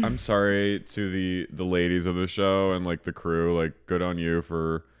like, I'm sorry to the ladies of the show and like the crew. Like, good on you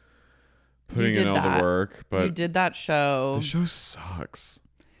for putting in all the work. But you did that show. the show sucks.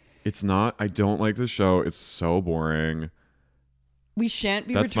 It's not. I don't like the show. It's so boring. We shan't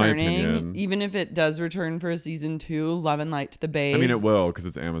be That's my returning, opinion. even if it does return for a season 2. Love and Light to the Bays. I mean, it will because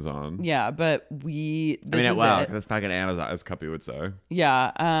it's Amazon. Yeah, but this it is will it. because it's back in Amazon, as Cuppy would say.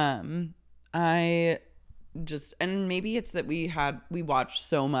 Yeah. I just, and maybe it's that we watched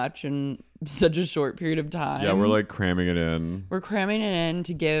so much in such a short period of time. Yeah, we're like cramming it in. We're cramming it in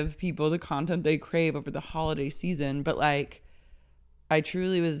to give people the content they crave over the holiday season. But like, I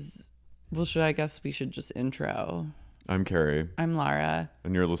truly was. Well, I guess we should just intro. I'm Carrie, I'm Lara.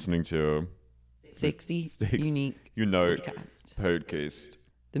 and you're listening to 60 Stakes. Unique Podcast.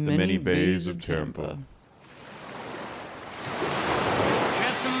 The Many Bays of Tampa.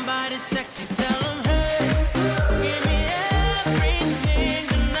 Grab somebody sexy, tell them, hey, give me everything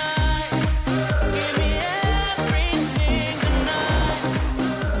tonight. Give me everything tonight.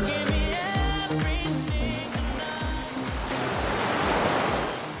 Give me everything tonight.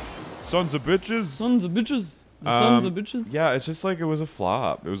 Sons of bitches. Sons of bitches. Sons of bitches. Yeah, it's just like it was a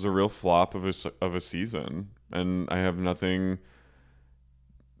flop. It was a real flop of a season, and I have nothing.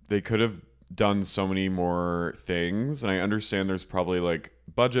 They could have done so many more things, and I understand there's probably like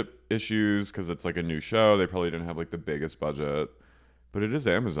budget issues because it's like a new show. They probably didn't have like the biggest budget, but it is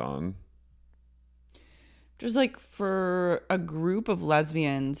Amazon. Just like for a group of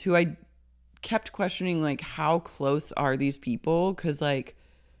lesbians who I kept questioning, like, how close are these people? Because like,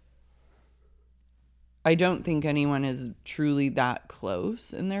 I don't think anyone is truly that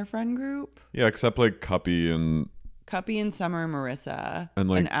close in their friend group. Yeah, except like Cuppy and Cuppy and Summer and Marissa And,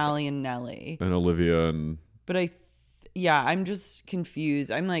 like- and Allie and Nellie. Olivia, and But I'm just confused.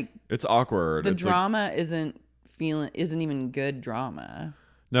 I'm like, it's awkward. the It's like- drama isn't even good drama.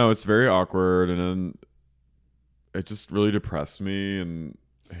 no, it's very awkward, and then it just really depressed me, and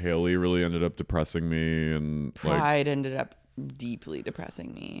Haley really ended up depressing me, and like, Pride ended up deeply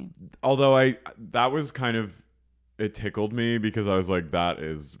depressing me. although that was kind of, it tickled me because I was like, that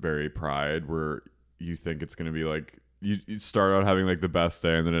is very Pride, where you think it's gonna be like you start out having like the best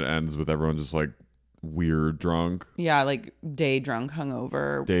day and then it ends with everyone just like weird drunk, Yeah, like day drunk,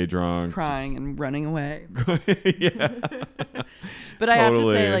 hungover, day drunk, crying and running away. yeah. But I have to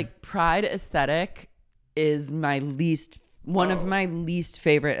Totally. say, like, Pride aesthetic is one of my least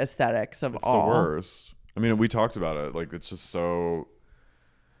favorite aesthetics of It's all. the worst. I mean, we talked about it. Like, it's just so.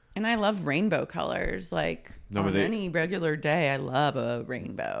 And I love rainbow colors. Like, No, but on any regular day, I love a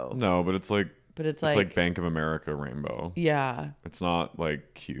rainbow. No, but it's like. But it's like like Bank of America rainbow. yeah, It's not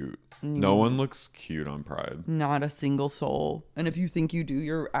like cute. No one looks cute on Pride. not a single soul. And if you think you do,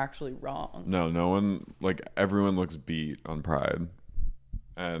 you're actually wrong. No one, like, everyone looks beat on Pride.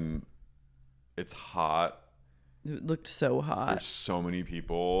 And it's hot. It looked so hot. There's so many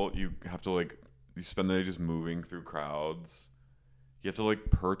people. You have to, like, you spend the day just moving through crowds. You have to, like,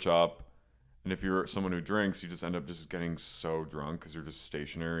 perch up. And if you're someone who drinks, you just end up just getting so drunk because you're just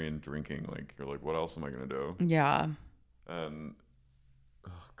stationary and drinking. Like, you're like, what else am I going to do? Yeah. And,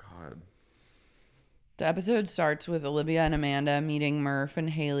 oh, God. The episode starts with Olivia and Amanda meeting Murph and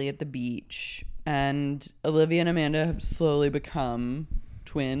Haley at the beach. And Olivia and Amanda have slowly become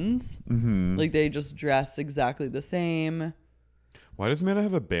twins. Mm-hmm. Like, they just dress exactly the same. Why does Amanda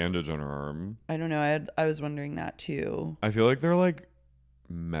have a bandage on her arm? I don't know. I was wondering that too. I feel like they're, like,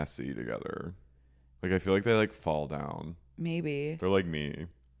 messy together. Like, I feel like they, like, fall down. Maybe. They're like me.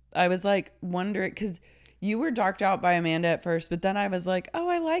 I was like wondering, because you were darked out by Amanda at first, but then I was like, oh,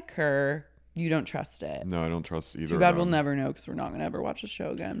 I like her. You don't trust it. No, I don't trust either. Too bad of we'll them. never know because we're not gonna ever watch the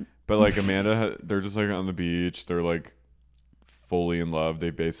show again. But like Amanda, they're just like on the beach. They're like fully in love. They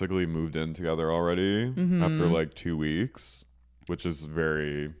basically moved in together already after like 2 weeks, which is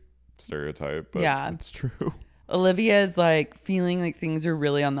very stereotype, but Yeah. it's true. Olivia is like feeling like things are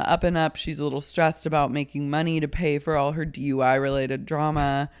really on the up and up. She's a little stressed about making money to pay for all her DUI related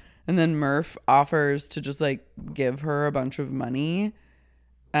drama. And then Murph offers to just like give her a bunch of money,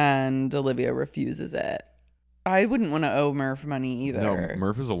 and Olivia refuses it. I wouldn't want to owe Murph money either. No,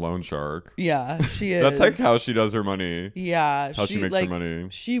 Murph is a loan shark. Yeah, she is. That's like how she does her money. Yeah, how she makes her money.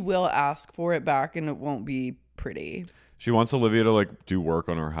 She will ask for it back, and it won't be pretty. She wants Olivia to like do work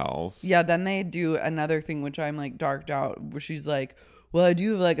on her house. Yeah, then they do another thing which I'm like darked out, where she's like, well, I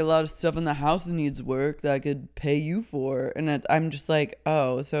do have like a lot of stuff in the house that needs work that I could pay you for. And I'm just like,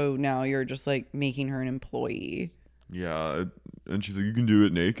 oh, so now you're just like making her an employee. Yeah. And she's like, you can do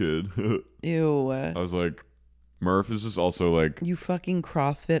it naked. Ew. I was like, Murph is just also like, You fucking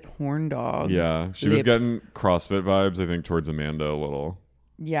CrossFit horn dog. yeah. She was Lips. getting CrossFit vibes, I think, towards Amanda a little.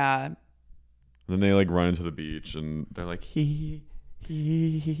 Yeah. And then they like run into the beach and they're like, hee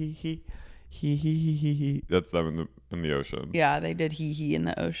hee hee hee hee hee hee hee hee hee. That's them in the ocean. Yeah, they did hee in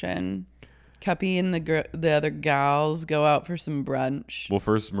the ocean. Cuppy and the other gals go out for some brunch. Well,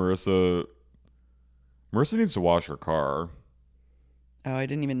 first Marissa needs to wash her car. Oh, I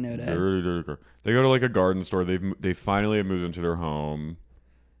didn't even notice. Dirty car. They go to like a garden store. They finally have moved into their home,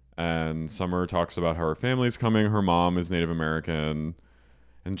 and Summer talks about how her family's coming. Her mom is Native American,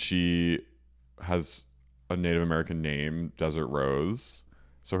 and she has a Native American name, Desert Rose.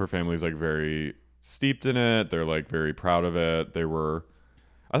 So her family's like very steeped in it. They're like very proud of it.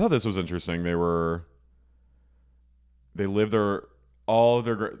 I thought this was interesting. They lived all of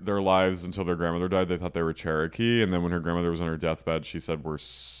their lives until their grandmother died. They thought they were Cherokee, and then when her grandmother was on her deathbed, she said we're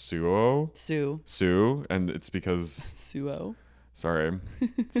Sioux, and it's because Suo. sorry,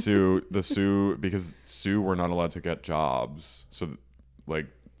 because Sioux were not allowed to get jobs, so like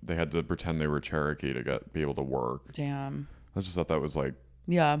they had to pretend they were Cherokee to be able to work. Damn. I just thought that was like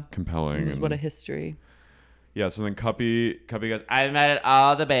Yeah. compelling. What a history. Yeah. So then Cuppy goes, I invited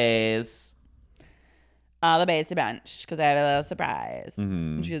all the bays. All the bays to brunch because I have a little surprise. Mm-hmm.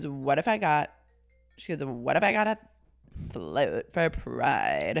 And she goes, what if I got a float for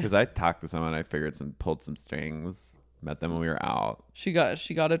Pride? Because I talked to someone, I pulled some strings, met them when we were out. She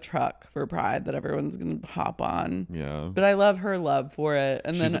got a truck for Pride that everyone's gonna hop on. Yeah. But I love her love for it.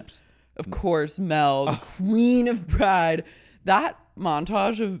 And She's then of course Mel, the queen of Pride. That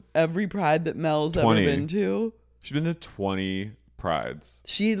montage of every Pride that Mel's 20. ever been to. She's been to 20 prides.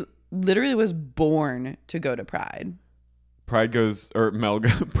 She literally was born to go to Pride. Pride goes, or Mel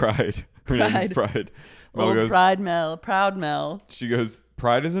goes, Pride. Her name is Pride. Mel Old goes, Pride Mel, proud Mel. she goes,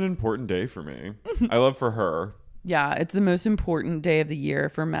 Pride is an important day for me. I love for her. Yeah, it's the most important day of the year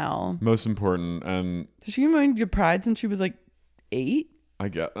for Mel. Most important. And Has she been to Pride since she was like 8? I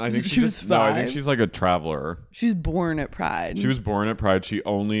think She was no, I think 5? she's like a traveler. She's born at Pride. She was born at Pride. She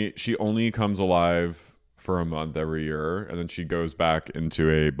only comes alive for a month every year, and then she goes back into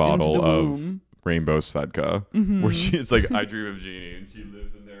a bottle the of womb. Rainbow Svedka, where it's like I Dream of Jeannie, and she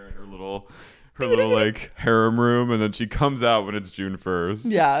lives in there in her little like harem room, and then she comes out when it's June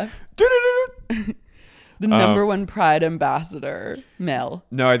 1st. Yeah. The number one Pride ambassador, Mel.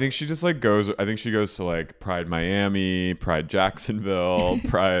 No, I think she just like goes. I think she goes to like Pride Miami, Pride Jacksonville,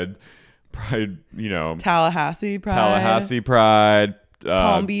 Pride, you know, Tallahassee Pride. Tallahassee Pride,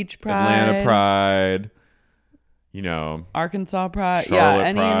 Palm Beach Pride. Atlanta Pride, you know, Arkansas Pride. Charlotte yeah,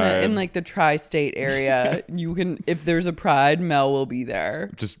 any Pride. in like the tri-state area, you can, if there's a Pride, Mel will be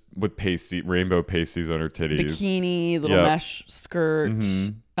there. just with rainbow pasties on her titties. Bikini, little Yep. mesh skirt,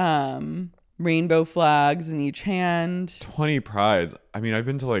 rainbow flags in each hand. 20 prides. I mean, I've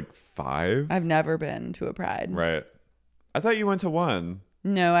been to like 5. I've never been to a Pride. Right. I thought you went to one.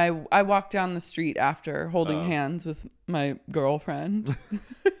 No, I walked down the street after holding hands with my girlfriend.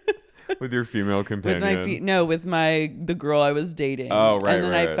 With your female companion. With the girl I was dating. Oh, right, And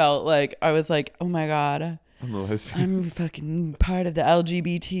then right. I felt like I was like, oh my god, I'm a lesbian. I'm fucking part of the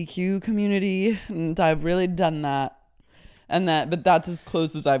LGBTQ community, and I've really done that. But that's as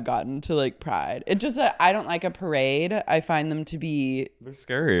close as I've gotten to like Pride. It just I don't like a parade. I find them to be They're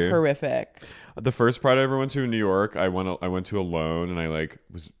scary. horrific. The first Pride I ever went to in New York, I went to alone, and I like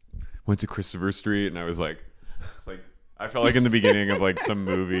went to Christopher Street, and I was like I felt like in the beginning of like some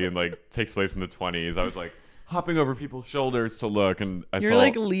movie and like takes place in the 20s. I was like hopping over people's shoulders to look, and You're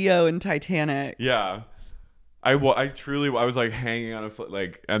like Leo in Titanic. yeah. I was like hanging on a foot,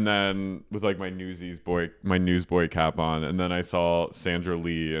 like, and then with like my newsboy cap on, and then I saw Sandra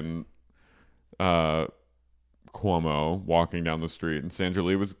Lee and Cuomo walking down the street, and Sandra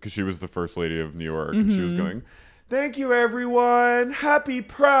Lee was, because she was the first lady of New York, and she was going, "Thank you, everyone. Happy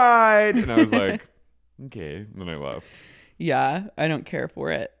Pride." And I was like, okay. And then I left. Yeah, I don't care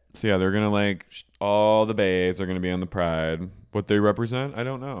for it. So yeah, they're gonna like all the bays are gonna be on the Pride. What they represent, I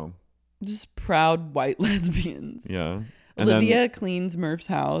don't know. Just proud white lesbians. Yeah. And Olivia then, cleans Murph's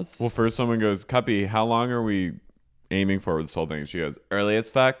house. well, first someone goes, "Cuppy, how long are we aiming for with this whole thing?" She goes, "Early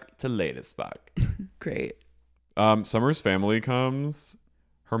as fuck to late as fuck." Great. Summer's family comes.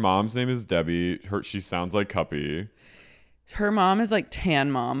 Her mom's name is Debbie. She sounds like Cuppy. Her mom is like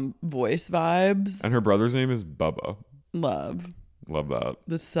tan mom voice vibes. And her brother's name is Bubba. Love. Love that.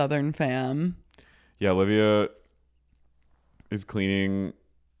 The Southern fam. Yeah, Olivia is cleaning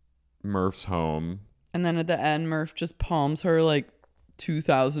Murph's home. And then at the end, Murph just palms her like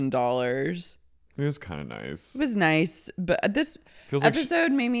 $2,000. It was kind of nice. It was nice, but this Feels like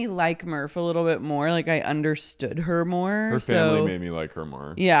episode made me like Murph a little bit more. Like I understood her more. her family made me like her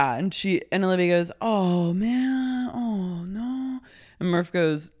more. Yeah, and Olivia goes, "Oh man, oh no," and Murph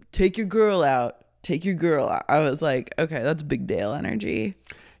goes, "Take your girl out. Take your girl out." I was like, okay, that's Big Dale energy.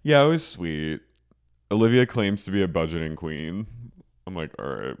 Yeah, it was sweet. Olivia claims to be a budgeting queen. I'm like, all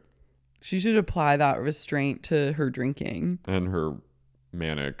right. She should apply that restraint to her drinking. And her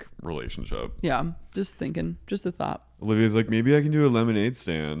manic relationship. Yeah, just thinking, just a thought. Olivia's like, maybe I can do a lemonade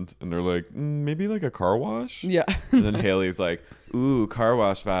stand. And they're like, maybe like a car wash? Yeah. And then Haley's like, ooh, car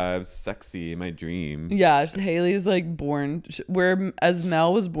wash vibes, sexy, my dream. Yeah, Haley's like born, as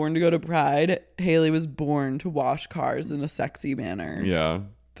Mel was born to go to Pride, Haley was born to wash cars in a sexy manner. Yeah.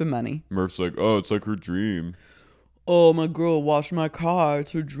 For money. Murph's like, oh, it's like her dream. Oh, my girl washed my car.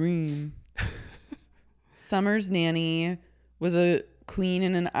 It's her dream. Summer's nanny was a queen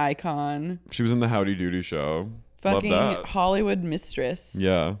and an icon. She was in the Howdy Doody show. Fucking Love that. Hollywood mistress.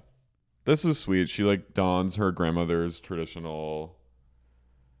 Yeah. This was sweet. She like dons her grandmother's traditional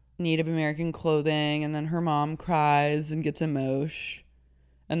Native American clothing, and then her mom cries and gets emotion.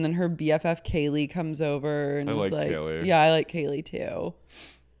 And then her BFF Kaylee comes over and I is like like, Kaylee. yeah, I like Kaylee too.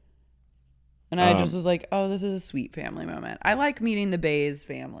 And I just was like, oh, this is a sweet family moment. I like meeting the Bays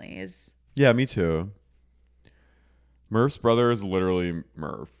families. Yeah, me too. Murph's brother is literally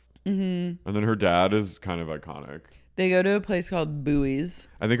Murph. Mm-hmm. And then her dad is kind of iconic. They go to a place called Bowie's.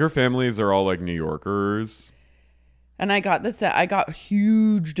 I think her families are all like New Yorkers. And I got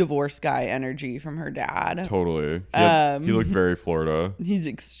huge divorce guy energy from her dad. Totally. He looked very Florida. He's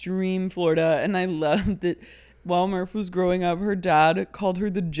extreme Florida. And I love that while Murph was growing up, her dad called her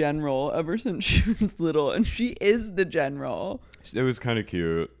the general ever since she was little. And she is the general. It was kind of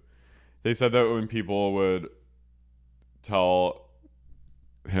cute. They said that when people would tell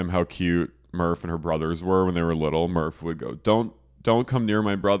him how cute Murph and her brothers were when they were little, Murph would go, don't come near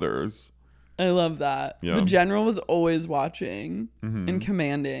my brothers. I love that. Yeah. The general was always watching and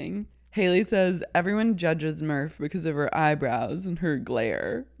commanding. Haley says everyone judges Murph because of her eyebrows and her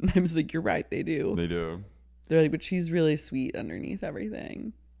glare. And I was like, you're right, they do. They do. They're like, but she's really sweet underneath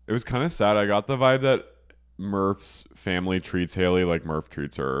everything. It was kind of sad. I got the vibe that Murph's family treats Haley like Murph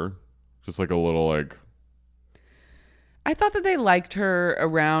treats her. Just like a little like... I thought that they liked her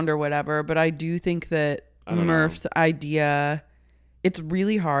around or whatever, but I do think that Murph's idea, it's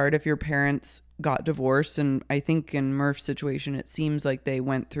really hard if your parents got divorced. And I think in Murph's situation, it seems like they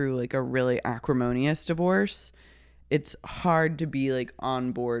went through like a really acrimonious divorce. It's hard to be like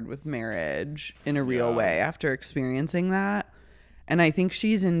on board with marriage in a real way after experiencing that. And I think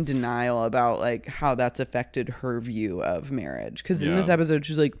she's in denial about like how that's affected her view of marriage. Because in this episode,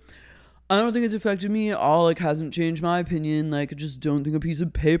 she's like, I don't think it's affected me at all. Like, hasn't changed my opinion. Like, I just don't think a piece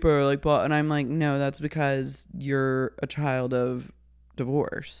of paper, like, but, and I'm like, no, that's because you're a child of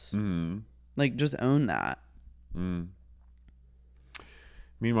divorce. Mm-hmm. Like, just own that. Mm.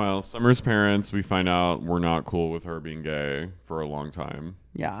 Meanwhile, Summer's parents, we find out, were not cool with her being gay for a long time.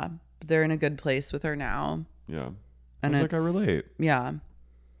 Yeah. But they're in a good place with her now. Yeah. And I was like, I relate. Yeah.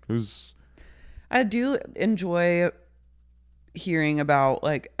 I do enjoy hearing about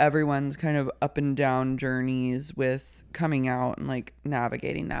like everyone's kind of up and down journeys with coming out and like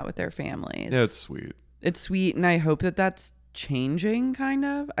navigating that with their families. Yeah, it's sweet. It's sweet, and I hope that that's changing kind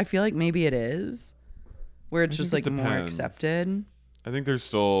of. I feel like maybe it is, where it's just like more accepted. I think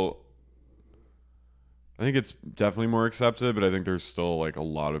it's definitely more accepted, but I think there's still like a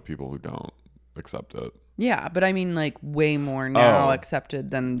lot of people who don't accept it. Yeah, but I mean like way more now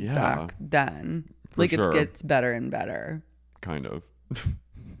accepted than back then. Like it gets better and better. Kind of.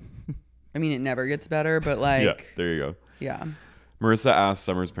 I mean, it never gets better, but like... Yeah, there you go. Yeah. Marissa asked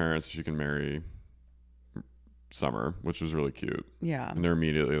Summer's parents if she can marry Summer, which was really cute. Yeah. And they're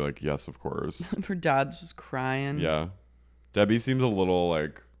immediately like, yes, of course. Her dad's just crying. Yeah. Debbie seems a little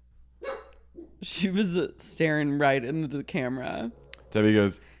like... She was staring right into the camera. Debbie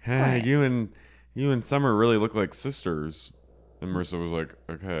goes, hey, What? you and Summer really look like sisters. And Marissa was like,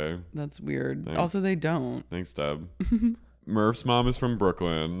 okay. That's weird. Thanks. Also, they don't. Thanks, Deb. Murph's mom is from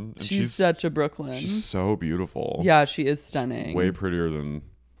Brooklyn. And She's such a Brooklyn. She's so beautiful. Yeah, she is stunning. Way prettier than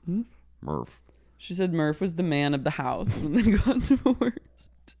Murph. She said Murph was the man of the house when they got divorced.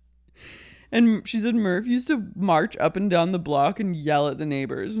 And she said Murph used to march up and down the block and yell at the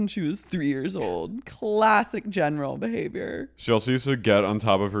neighbors when she was 3 years old. Classic general behavior. She also used to get on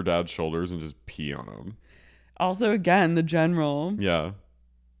top of her dad's shoulders and just pee on him. Also, again, the general. Yeah.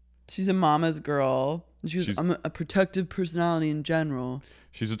 She's a mama's girl. She's- I'm a protective personality in general.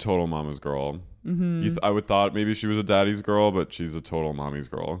 She's a total mama's girl. Mm-hmm. I would thought maybe she was a daddy's girl, but she's a total mommy's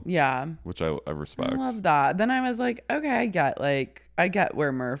girl, Yeah. which I respect. I love that. Then I was like, okay, I get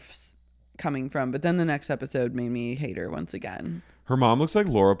where Murph's coming from. But then the next episode made me hate her once again. Her mom looks like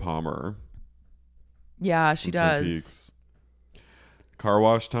Laura Palmer. Yeah, she from Twin does. Peaks. Car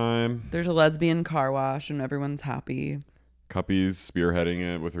wash time. There's a lesbian car wash and everyone's happy. Cuppy's spearheading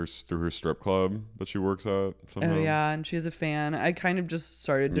it with her through her strip club that she works at. Somehow. Oh yeah, and she has a fan. I kind of just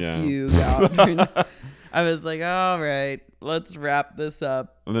started to Yeah. fugue out. I was like, all right, let's wrap this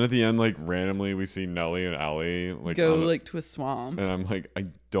up. And then at the end, like randomly, we see Nellie and Allie like Go on a- like to a swamp. and I'm like, I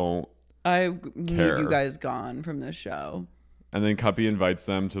don't. I need care. you guys gone from this show. And then Cuppy invites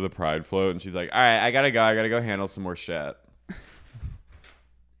them to the Pride float, and she's like, all right, I gotta go handle some more shit.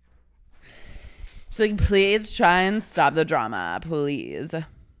 She's like, please try and stop the drama, please.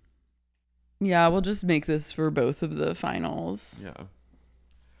 Yeah, we'll just make this for both of the finals.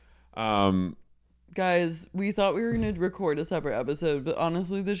 Yeah. Guys, we thought we were going to record a separate episode, but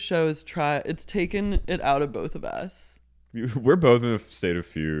honestly, this show is it's taken it out of both of us. We're both in a state of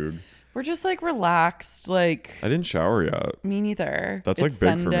fugue. We're just like relaxed, like I didn't shower yet. me neither. That's, It's like,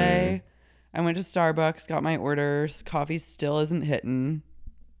 big for me. Sunday. I went to Starbucks, got my orders. Coffee still isn't hitting.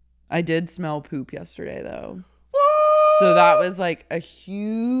 I did smell poop yesterday though. So that was like a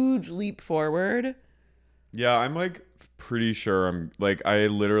huge leap forward. Yeah, I'm like pretty sure I'm like I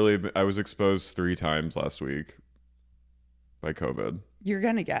was exposed 3 times last week by COVID. You're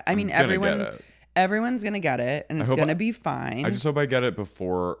gonna get. I mean, I'm gonna get it. everyone's gonna get it, and I it's hope gonna be fine. I just hope I get it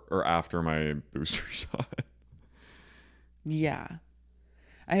before or after my booster shot. Yeah.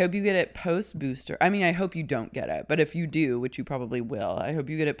 I hope you get it post booster. I mean, I hope you don't get it, but if you do, which you probably will, I hope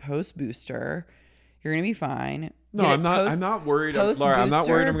you get it post booster. You're gonna be fine. No, I'm not. I'm not worried. Laura, I'm not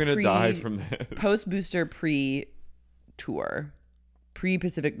worried. I'm gonna die from this. Post booster pre tour, pre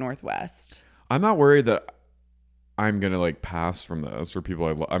Pacific Northwest. I'm not worried that I'm gonna like pass from this or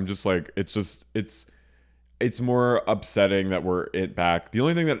people. I'm just like it's more upsetting that we're back. The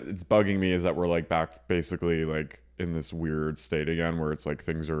only thing that it's bugging me is that we're like back basically like in this weird state again where it's like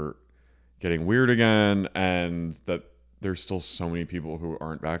things are getting weird again and that there's still so many people who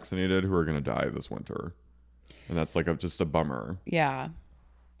aren't vaccinated who are going to die this winter. And that's like just a bummer. Yeah.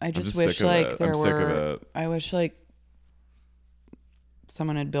 I just just wish sick of like it. there I'm were sick of it. I wish like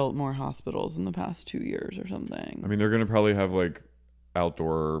someone had built more hospitals in the past 2 years or something. I mean, they're going to probably have like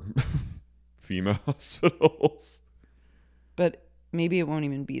outdoor FEMA hospitals. But maybe it won't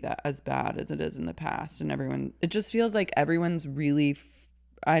even be that as bad as it is in the past, and it just feels like everyone's really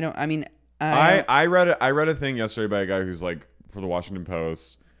I read a thing yesterday by a guy who's like for the Washington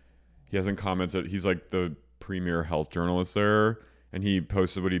Post. He hasn't commented. He's like the premier health journalist there, and he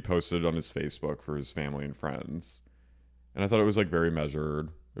posted what he posted on his Facebook for his family and friends. And I thought it was like very measured.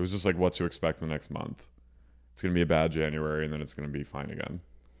 It was just like what to expect the next month. It's going to be a bad January and then it's going to be fine again.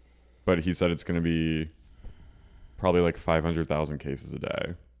 But he said it's going to be probably like 500,000 cases a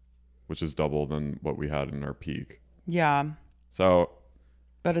day, which is double than what we had in our peak. Yeah. So,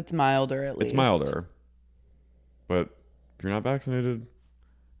 but it's milder at least. it's milder. But if you're not vaccinated,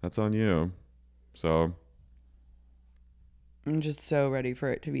 that's on you. So, I'm just so ready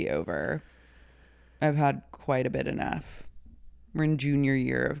for it to be over. I've had quite a bit enough. We're in junior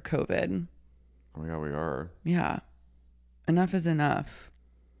year of COVID. oh my God, we are. Yeah. Enough is enough.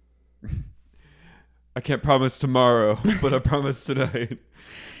 I can't promise tomorrow, but I promise tonight.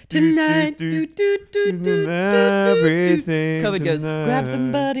 Tonight, everything. COVID goes, tonight. grab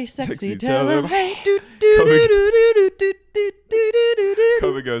somebody sexy, tell tell them, 'em. hey,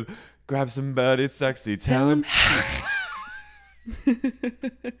 COVID goes, grab somebody sexy, tell him.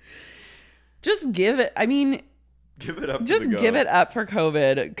 Just give it. I mean, Give it up. just give it up for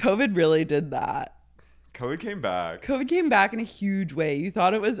COVID. COVID really did that. COVID came back. COVID came back in a huge way. You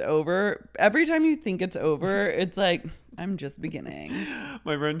thought it was over. Every time you think it's over, it's like, I'm just beginning.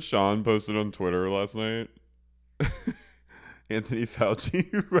 My friend Sean posted on Twitter last night. Anthony Fauci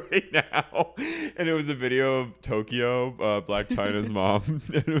right now. And it was a video of Tokyo, Black China's mom,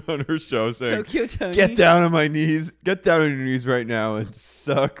 on her show saying, Tokyo Tony. Get down on my knees. Get down on your knees right now and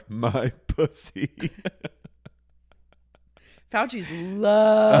suck my pussy. Fauci's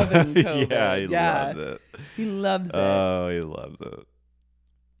loving COVID. Yeah, he loves it. He loves it. Oh, he loves it.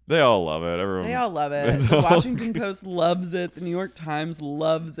 They all love it. Everyone. They all love it. It's The all- Washington Post loves it. The New York Times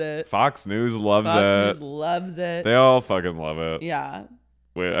loves it. Fox News loves Fox it. News loves it. They all fucking love it. Yeah.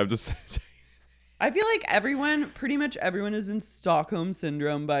 Wait, I'm just. I feel like pretty much everyone has been Stockholm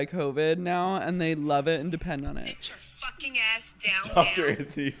syndrome by COVID now, and they love it and depend on it. Get your fucking ass down Dr. now.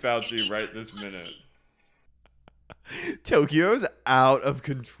 Anthony Fauci right this minute. Tokyo's out of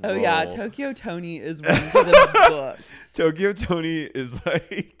control. Oh yeah, Tokyo Tony is one for the books. Tokyo Tony is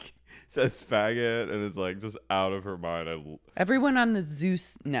like says faggot and is like just out of her mind. Everyone on the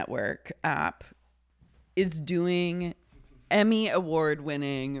Zeus Network app is doing Emmy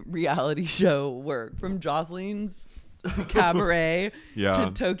award-winning reality show work, from Jocelyn's Cabaret Yeah.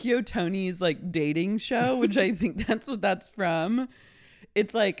 to Tokyo Tony's like dating show, which I think that's what that's from.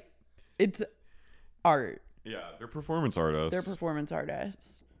 It's like, it's art. Yeah, they're performance artists. They're performance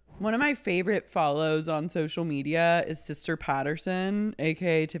artists. One of my favorite follows on social media is Sister Patterson,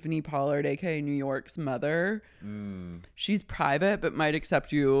 aka Tiffany Pollard, aka New York's mother. She's private but might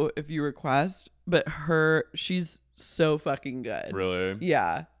accept you if you request. But she's so fucking good. Really?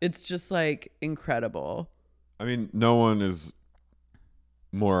 Yeah. It's just like incredible. I mean, no one is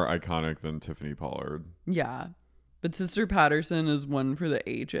more iconic than Tiffany Pollard. Yeah. But Sister Patterson is one for the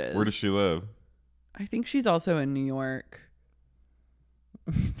ages. Where does she live? I think she's also in New York.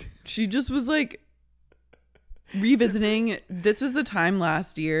 She just was like revisiting. This was the time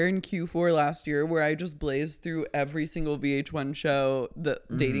last year in Q4 last year where I just blazed through every single VH1 show, the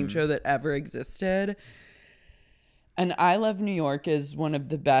dating show that ever existed. And I Love New York is one of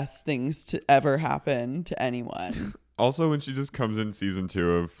the best things to ever happen to anyone. Also, when she just comes in season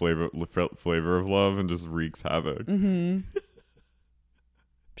 2 of Flavor of Love and just wreaks havoc.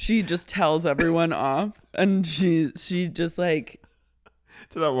 She just tells everyone off, and she just like,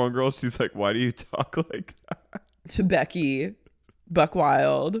 To that one girl, she's like, why do you talk like that? to Becky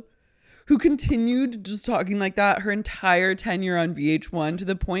Buckwild, who continued just talking like that her entire tenure on VH1, to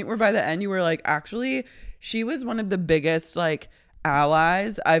the point where by the end you were like, actually, she was one of the biggest like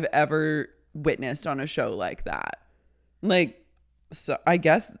allies I've ever witnessed on a show like that. Like, so I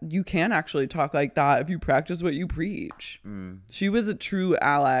guess you can actually talk like that if you practice what you preach. She was a true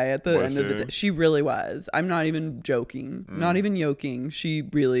ally at the Was end of the she? day. She really was. I'm not even joking. Not even yoking. She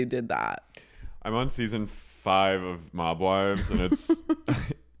really did that. I'm on season 5 of Mob Wives, and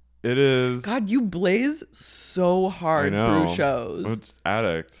it is. God, you blaze so I hard know. through shows. It's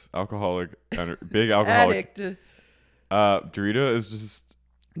addict, alcoholic, big alcoholic. Addict. Drita is just,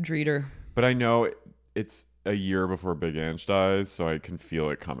 Dreeder. but I know it's a year before Big Ange dies, so I can feel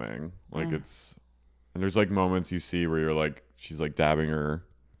it coming. Like it's, and there's like moments you see where you're like, she's like dabbing her,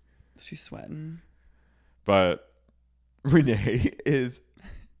 She's sweating. but Renee is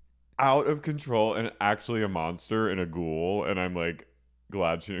out of control and actually a monster and a ghoul, and I'm like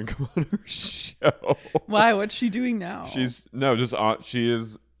glad she didn't come on her show. Why? What's she doing now? She's no, just on. She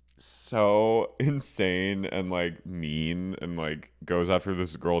is so insane and like mean and like goes after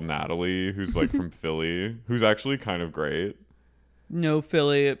this girl Natalie, who's like from Philly, who's actually kind of great. No,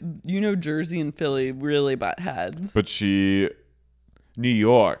 Philly. You know, Jersey and Philly really butt heads. But New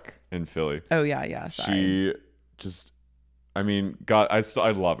York and Philly. Oh yeah. Sorry. She just, I mean, God, I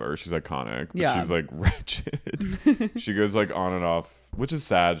love her. She's iconic. But Yeah. she's like wretched. She goes like on and off, which is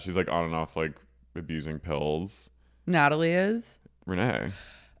sad. She's like on and off like abusing pills. Natalie is. Renee.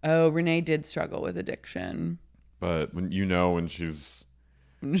 Oh, Renee did struggle with addiction. But when she's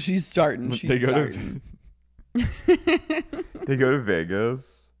She's starting. they go to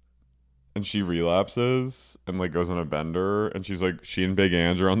Vegas and she relapses and like goes on a bender, and she's like, she and Big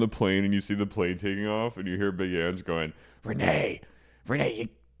Ange are on the plane, and you see the plane taking off, and you hear Big Ange going, Renee,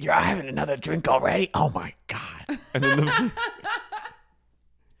 you're having another drink already? Oh my God. And then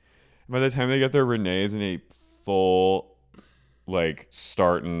by the time they get there, Renee's in a full like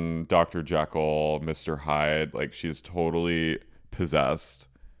starting Dr. Jekyll, Mr. Hyde, like she's totally possessed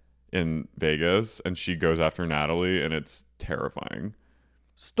in Vegas, and she goes after Natalie, and it's terrifying.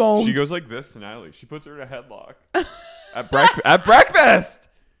 Stoned. She goes like this to Natalie. She puts her in a headlock at breakfast.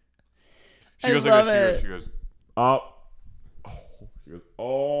 She I goes love like this. it. She goes, oh. She goes,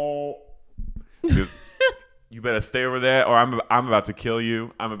 oh. She goes, you better stay over there, or I'm about to kill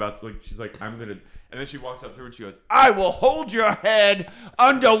you. I'm about to, like, she's like, I'm gonna, and then she walks up to her and she goes, I will hold your head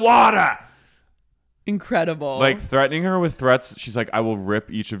underwater. Incredible. Like threatening her with threats. She's like, I will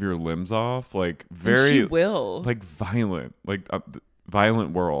rip each of your limbs off. Like very, and she will. like violent, like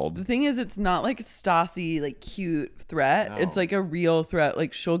violent world. The thing is, it's not like a Stassi, like cute threat. No. It's like a real threat.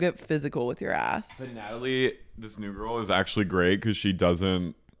 Like she'll get physical with your ass. But Natalie, this new girl, is actually great because she's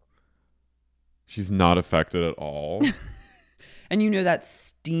not affected at all. And you know that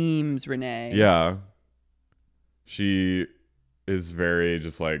steams Renee. Yeah. She is very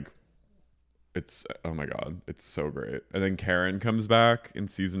just like, it's, oh my God, it's so great. And then Karen comes back in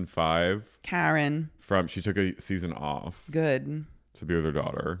season 5. Karen. She took a season off Good. to be with her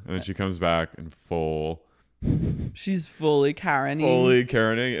daughter. And then she comes back in She's fully Karen-y. fully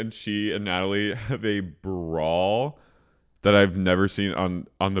Karening, and she and Natalie have a brawl that I've never seen on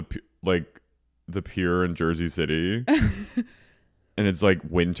the pier in Jersey City. And it's like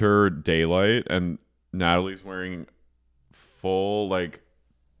winter daylight, and Natalie's wearing full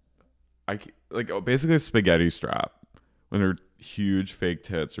basically a spaghetti strap when her huge fake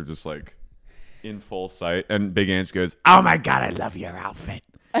tits are just like in full sight, and Big Ange goes, oh my God, I love your outfit,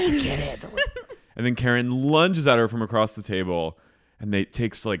 I can't handle it. And then Karen lunges at her from across the table, and it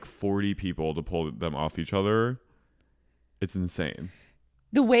takes like 40 people to pull them off each other. It's insane.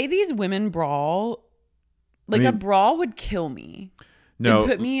 The way these women brawl, a brawl would kill me. No, It'd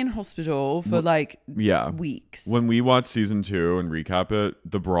put me in hospital for weeks. When we watch season 2 and recap it,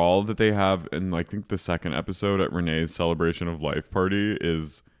 the brawl that they have in I think the second episode at Renee's celebration of life party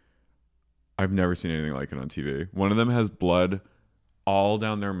is, I've never seen anything like it on TV. One of them has blood all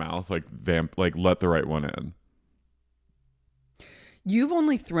down their mouth, like let the right one in. You've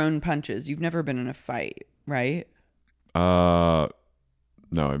only thrown punches. You've never been in a fight, right? No,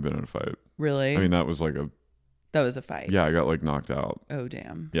 I've been in a fight. Really? I mean, that was that was a fight. Yeah, I got knocked out. Oh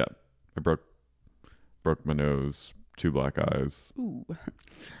damn. Yeah, I broke my nose, 2 black eyes. Ooh.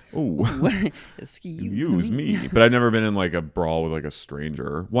 Ooh. Excuse me. But I've never been in a brawl with a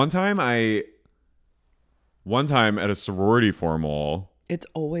stranger. One time at a sorority formal. It's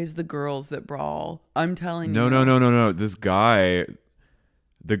always the girls that brawl. I'm telling you. No. This guy,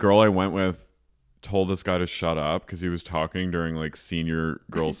 the girl I went with, told this guy to shut up because he was talking during senior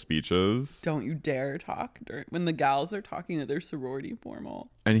girl speeches. Don't you dare talk when the gals are talking at their sorority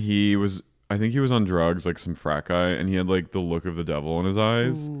formal. And I think he was on drugs, some frat guy, and he had the look of the devil in his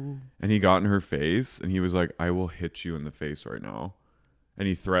eyes. Ooh. And he got in her face and he was like, I will hit you in the face right now. And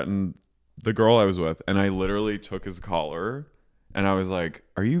he threatened the girl I was with, and I literally took his collar and I was like,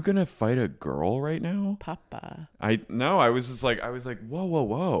 are you gonna fight a girl right now, Papa? I was just I was like, whoa. And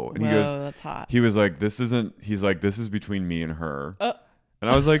whoa, he goes, that's hot. He was like, this is between me and her. And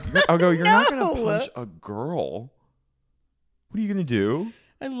I was like, I'll go, you're not gonna punch a girl. What are you gonna do?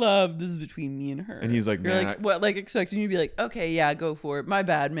 I love this is between me and her. And he's like, you're man, expecting you to be like, okay, yeah, go for it. My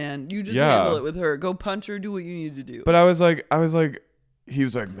bad, man. You just handle it with her. Go punch her. Do what you need to do. But he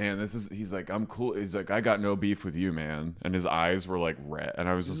was like, man, he's like, I'm cool. He's like, I got no beef with you, man. And his eyes were red. And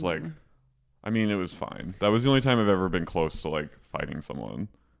I was just like, I mean, it was fine. That was the only time I've ever been close to fighting someone.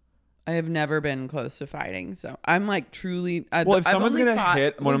 I have never been close to fighting. So I'm truly. If someone's going to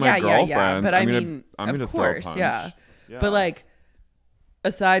hit one of my girlfriends, yeah. But I'm going to throw a punch. Yeah. But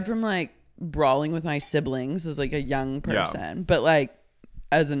aside from brawling with my siblings as a young person, but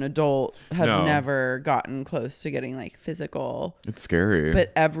as an adult have never gotten close to getting physical. It's scary.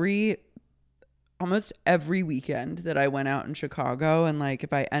 But almost every weekend that I went out in Chicago, and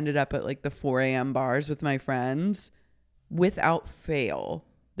if I ended up at the 4 a.m. bars with my friends, without fail,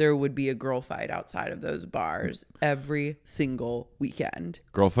 there would be a girl fight outside of those bars every single weekend.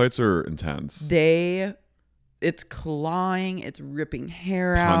 Girl fights are intense. It's clawing, it's ripping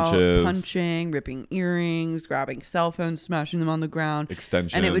hair Punches. out, punching, ripping earrings, grabbing cell phones, smashing them on the ground.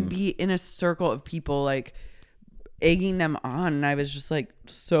 Extensions. And it would be in a circle of people egging them on. And I was just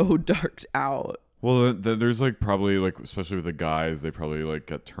so darked out. Well, there's probably especially with the guys, they probably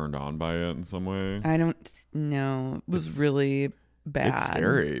get turned on by it in some way. I don't know. It was really bad. It's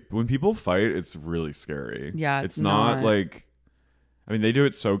scary. When people fight, it's really scary. Yeah, it's not I mean, they do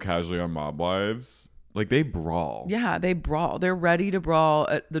it so casually on Mob Wives. They brawl. Yeah, they brawl. They're ready to brawl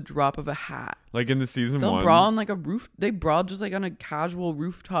at the drop of a hat. In the season They'll 1. brawl on a roof. They brawl just on a casual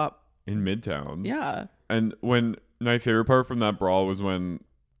rooftop. In Midtown. Yeah. And when my favorite part from that brawl was when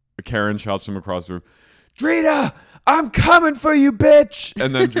Karen shouts him across the room, Drita, I'm coming for you, bitch.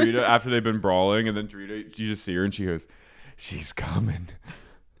 And then Drita, after they've been brawling, and then Drita, you just see her and she goes, she's coming.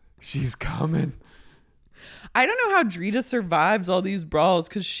 She's coming. I don't know how Drita survives all these brawls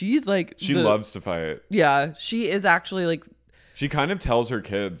because she's like She loves to fight. Yeah, she is actually like. She kind of tells her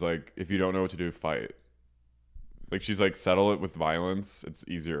kids, like, if you don't know what to do, fight. Like, she's like, settle it with violence. It's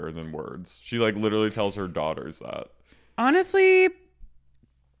easier than words. She like literally tells her daughters that. Honestly,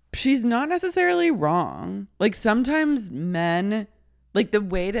 she's not necessarily wrong. Like sometimes men, like the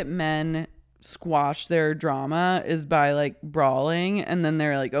way that men squash their drama is by like brawling and then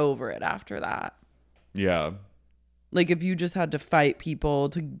they're like over it after that. Yeah. Like if you just had to fight people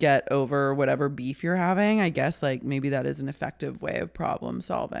to get over whatever beef you're having, I guess like maybe that is an effective way of problem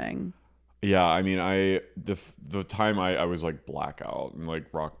solving. Yeah, I mean, the time I was like blackout and like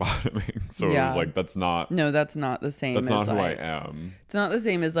rock bottoming, so it was like that's not the same. That's not who like, I am. It's not the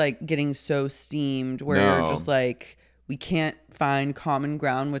same as like getting so steamed where No. you're just like, we can't find common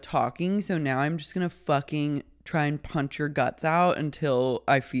ground with talking, so now I'm just gonna fucking try and punch your guts out until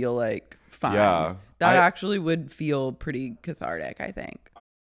I feel like fine. Yeah, that actually would feel pretty cathartic, I think.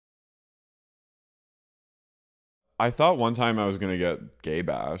 I thought one time I was gonna get gay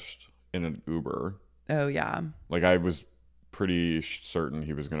bashed in an Uber. Oh yeah. Like I was pretty certain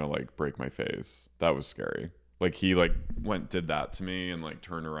he was gonna like break my face. That was scary. Like he like did that to me and like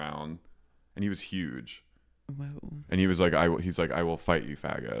turned around, and he was huge. Whoa. And he was like, he's like, I will fight you,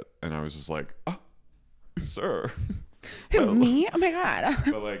 faggot. And I was just like, oh, sir. Who, me? Oh my god.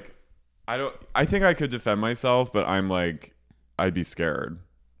 But like, I think I could defend myself, but I'm like, I'd be scared.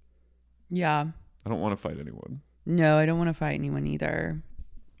 Yeah. I don't want to fight anyone. No, I don't want to fight anyone either.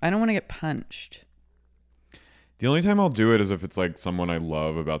 I don't want to get punched. The only time I'll do it is if it's like someone I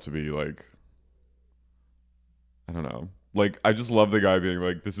love about to be like, I don't know. Like, I just love the guy being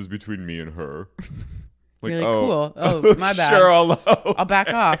like, this is between me and her. Like, You're like, oh, cool. Oh, my bad. Sure, I'll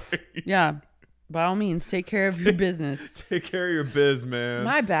back off. Yeah. By all means, take care of your business. Take care of your biz, man.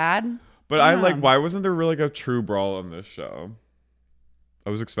 My bad. But Damn. I like, why wasn't there really like a true brawl on this show?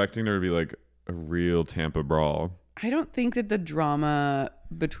 I was expecting there to be like a real Tampa brawl. I don't think that the drama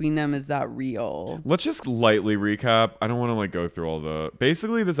between them is that real. Let's just lightly recap. I don't want to like go through all the.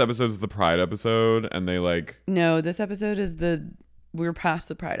 Basically, this episode is the Pride episode, and they like. No, this episode is we're past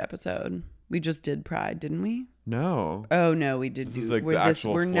the Pride episode. We just did Pride, didn't we? No. Oh no, we did. This is like the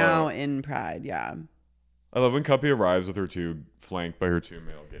actual We're flow. now in Pride. Yeah. I love when Cuppy arrives with her flanked by her two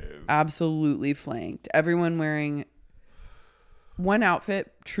male gays. Absolutely flanked. Everyone wearing one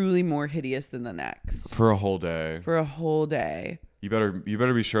outfit truly more hideous than the next. For a whole day. For a whole day. You better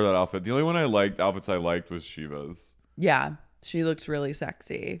be sure that outfit. The only one outfits I liked was Shiva's. Yeah. She looked really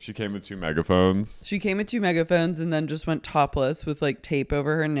sexy. She came with two megaphones. She came with two megaphones and then just went topless with like tape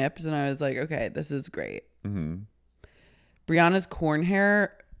over her nips. And I was like, okay, this is great. Mm-hmm. Brianna's corn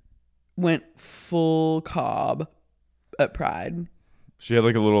hair went full cob at Pride. She had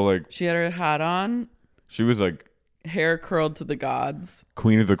like a little like. She had her hat on. She was like. Hair curled to the gods.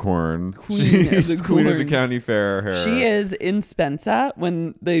 Queen of the corn. Queen of the Queen of the corn. county fair hair. She is in Spencer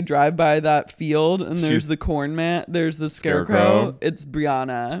when they drive by that field and there's She's- the corn man. There's the scarecrow. Scarecrow. It's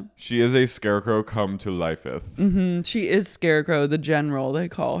Brianna. She is a scarecrow come to lifeth. She is Scarecrow, the general, they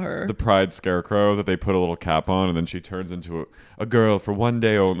call her. The pride scarecrow that they put a little cap on, and then she turns into a girl for one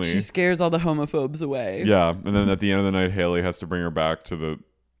day only. She scares all the homophobes away. Yeah, and then at the end of the night, Haley has to bring her back to the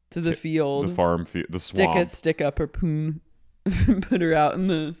field. the farm, the swamp. Stick up her poon. Put her out in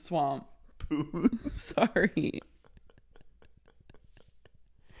the swamp. Sorry.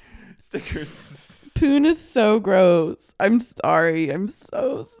 Stickers. Poon is so gross. I'm sorry. I'm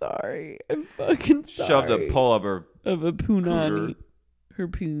so sorry. I'm fucking sorry. Shoved a pull up her. Of a poonani. cooter. Her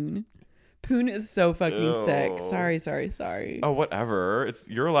poon. Poon is so fucking sick. Ew. Sorry. Oh, whatever.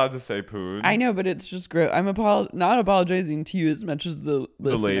 You're allowed to say poon. I know, but it's just gross. I'm not apologizing to you as much as the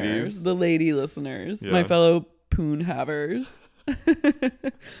listeners. ladies. The lady listeners. Yeah. My fellow poon havers.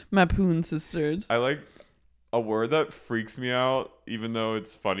 My poon sisters. I like a word that freaks me out, even though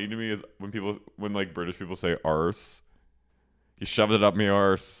it's funny to me, is when like British people say arse. You shoved it up me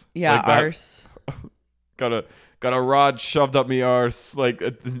arse. Yeah, like that. arse. Got a rod shoved up me arse. Like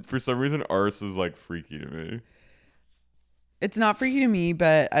for some reason, arse is like freaky to me. It's not freaky to me,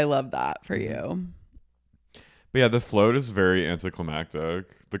 but I love that for you. But yeah, the float is very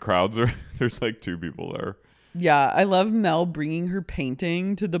anticlimactic. The crowds are there's like two people there. Yeah, I love Mel bringing her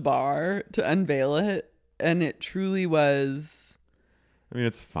painting to the bar to unveil it, and it truly was. I mean,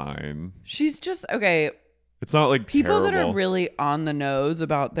 it's fine. She's just okay. It's not like People that terrible. are really on the nose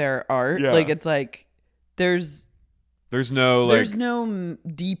about their art, Yeah. like it's like there's no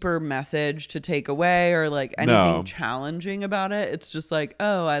deeper message to take away or like anything No. challenging about it. It's just like,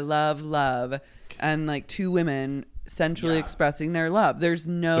 oh, I love, and like two women sensually expressing their love. There's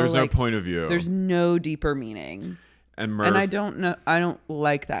no point of view. There's no deeper meaning. And Murph, And I don't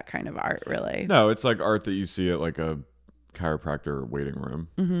like that kind of art, really. No, it's like art that you see at like a chiropractor waiting room.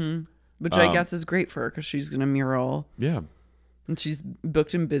 Mm-hmm. Which I guess is great for her because she's going to mural. Yeah. And she's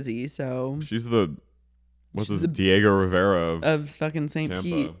booked and busy, so... She's Diego Rivera of fucking St. Tampa.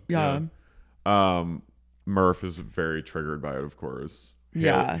 Pete. Yeah. Murph is very triggered by it, of course.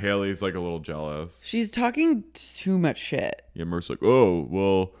 Yeah. Haley's like a little jealous. She's talking too much shit. Yeah, Murph's like, oh,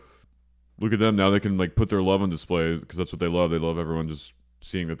 well, look at them. Now they can like put their love on display because that's what they love. They love everyone just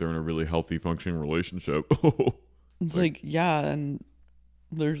seeing that they're in a really healthy, functioning relationship. It's like, yeah, and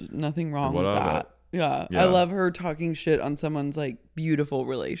there's nothing wrong with What of that. Yeah. Yeah. I love her talking shit on someone's like beautiful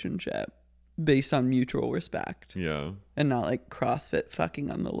relationship based on mutual respect Yeah. and not like CrossFit fucking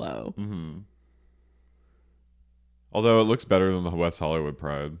on the low. Mm-hmm. Although it looks better than the West Hollywood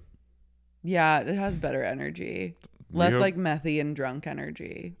Pride. Yeah, it has better energy. Less hope- like methy and drunk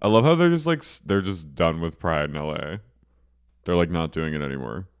energy. I love how they're just like they're just done with Pride in LA. They're like not doing it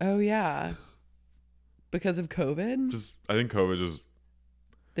anymore. Oh yeah. Because of COVID? I think COVID just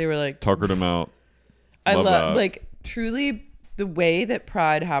They were like tuckered them out. I Love love that. like truly the way that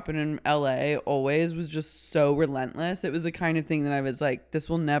Pride happened in LA always was just so relentless. It was the kind of thing that I was like, this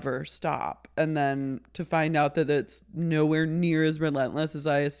will never stop. And then to find out that it's nowhere near as relentless as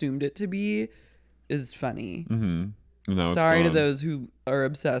I assumed it to be is funny. Mm-hmm. No, Sorry to those who are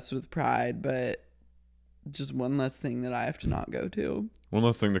obsessed with Pride, but just one less thing that I have to not go to. One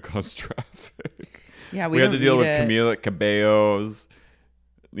less thing to cause traffic. Yeah, We had to don't deal need with it. Camila Cabello's,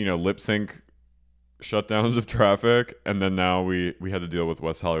 lip sync shutdowns of traffic, and then now we had to deal with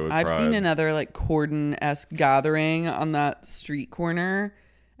West Hollywood I've Pride. seen another like cordon-esque gathering on that street corner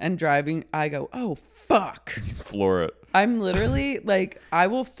and driving. I go, oh, fuck. Floor it. I'm literally like, I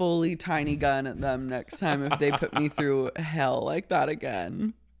will fully tiny gun at them next time if they put me through hell like that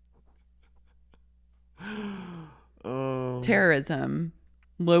again. Terrorism.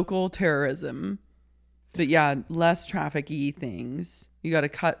 Local terrorism. But yeah, less traffic-y things. You got to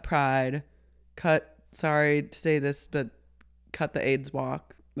cut Pride. Sorry to say this, but cut the AIDS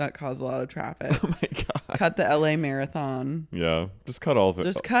walk. That caused a lot of traffic. Oh my God. Cut the LA Marathon. Yeah. Just cut all the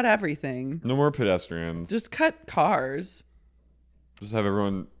Just cut everything. No more pedestrians. Just cut cars. Just have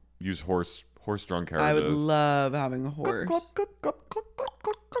everyone use horse-drawn carriages. I would love having a horse.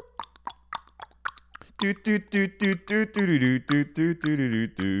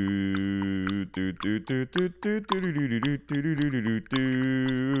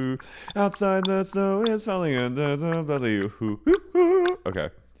 Outside the snow is falling under the valley. Okay.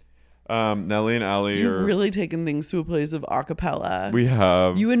 Nelly and Allie You've are... really taken things to a place of acapella. We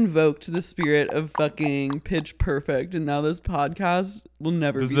have... You invoked the spirit of fucking Pitch Perfect, and now this podcast will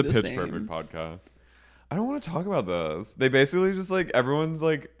never This be is a the Pitch same. Perfect podcast. I don't want to talk about this. They basically just like... Everyone's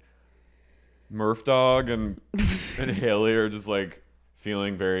like... Murph Dog and Haley are just like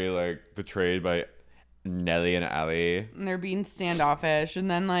feeling very like betrayed by Nelly and Allie. And they're being standoffish, and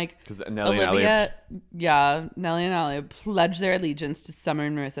then like 'Cause Nelly and Olivia, Nelly and Allie pledge their allegiance to Summer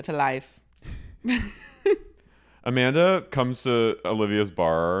and Marissa for life. Amanda comes to Olivia's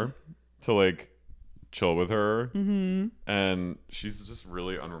bar to like chill with her, and she's just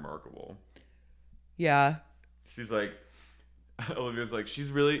really unremarkable. Yeah. She's like, Olivia's like, she's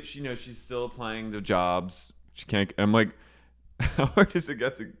still applying to jobs. She can't. I'm like, how hard does it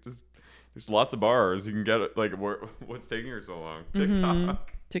get to just? There's lots of bars you can get. Like, what's taking her so long?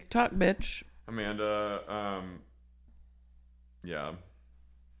 TikTok. TikTok, bitch. Amanda, yeah,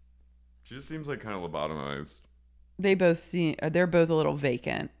 she just seems like kind of lobotomized. They're both a little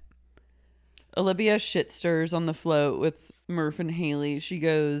vacant. Olivia shit stirs on the float with Murph and Haley. She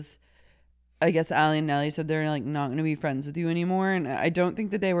goes, I guess Allie and Nelly said they're like not going to be friends with you anymore. And I don't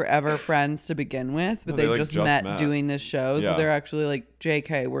think that they were ever friends to begin with, but No, they, they like, just just met met. doing this show. Yeah. So they're actually like,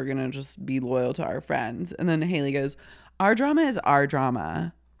 JK, we're going to just be loyal to our friends. And then Haley goes, our drama is our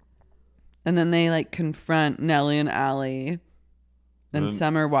drama. And then they like confront Nelly and Allie. And then-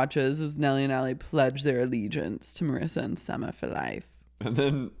 Summer watches as Nelly and Allie pledge their allegiance to Marissa and Summer for life. And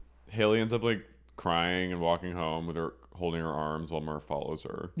then Haley ends up like crying and walking home with her holding her arms while Murph follows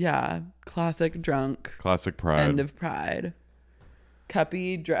her. Yeah, classic drunk. Classic Pride. End of Pride.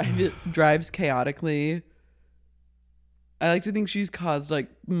 Cuppy drives chaotically. I like to think she's caused like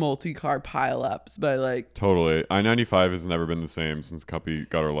multi-car pileups by like Totally. I-95 has never been the same since Cuppy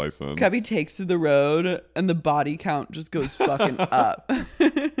got her license. Cuppy takes to the road and the body count just goes fucking up.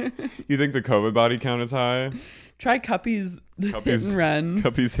 You think the COVID body count is high? Try Cuppy's hit and run.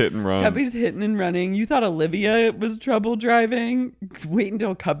 Cuppy's hit and run. Cuppy's hitting and running. You thought Olivia was trouble driving? Wait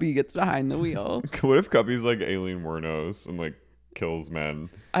until Cuppy gets behind the wheel. What if Cuppy's like Aileen Wuornos and like kills men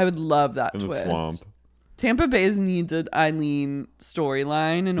I would love that in twist. the swamp? Tampa Bay's needs an Eileen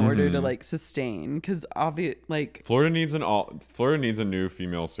storyline in order to like sustain, because like Florida needs a new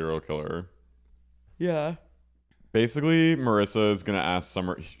female serial killer. yeah. Basically, Marissa is gonna ask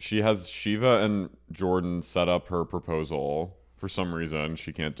Summer. She has Shiva and Jordan set up her proposal. For some reason,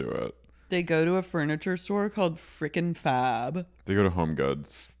 she can't do it. They go to a furniture store called Frickin' Fab They go to Home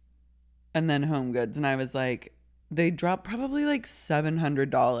Goods. and then Home Goods, and I was like, they dropped probably like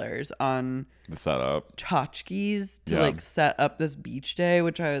 $700 on The setup. tchotchkes to Yeah. like set up this beach day,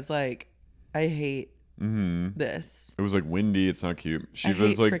 which I was like, I hate this. It was like windy. It's not cute. I hate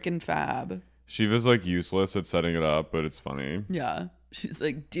Shiva's like Frickin' Fab. Shiva's like useless at setting it up, but it's funny. Yeah. She's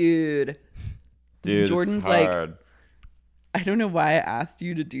like, dude. Dude, Jordan's it's like, hard. I don't know why I asked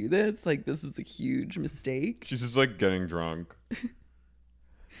you to do this. Like, this is a huge mistake. She's just like getting drunk.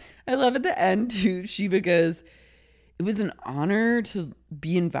 I love at the end, too, Shiva goes, it was an honor to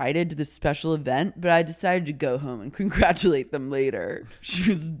be invited to this special event, but I decided to go home and congratulate them later. She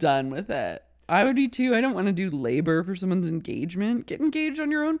was done with it. I would be too. I don't want to do labor for someone's engagement. Get engaged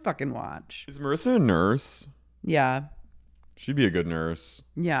on your own fucking watch. Is Marissa a nurse? Yeah. She'd be a good nurse.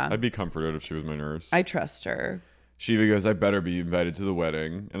 Yeah. I'd be comforted if she was my nurse. I trust her. Shiva goes, I better be invited to the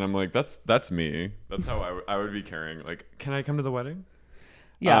wedding. And I'm like, that's me. That's how I would be carrying. Like, can I come to the wedding?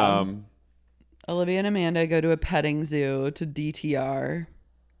 Yeah. Olivia and Amanda go to a petting zoo to DTR.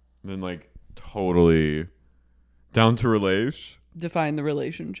 Then like totally down to relation. Define the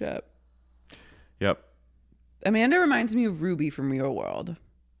relationship. Yep. Amanda reminds me of Ruby from Real World.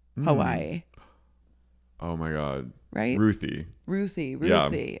 Hawaii. Oh my God. Right? Ruthie. Ruthie. Yeah.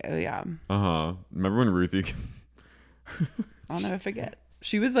 Oh, yeah. Uh-huh. Remember when Ruthie... I'll never forget.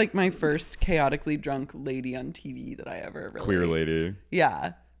 She was like my first chaotically drunk lady on TV that I ever really... Queer lady.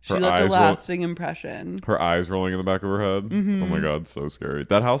 Yeah. She Her left a eyes lasting impression. Her eyes rolling in the back of her head. Mm-hmm. Oh my God, so scary.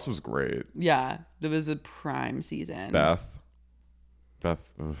 That house was great. Yeah. There was a prime season. Beth.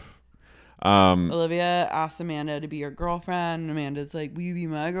 Ugh. Olivia asks Amanda to be her girlfriend. And Amanda's like, will you be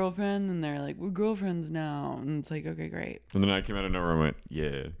my girlfriend? And they're like, we're girlfriends now. And it's like, okay, great. And then I came out of nowhere and went,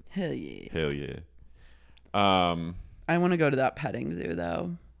 yeah. Hell yeah. Hell yeah. I want to go to that petting zoo,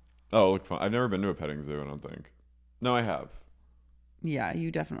 though. Oh, look fun. I've never been to a petting zoo, I don't think. No, I have. Yeah,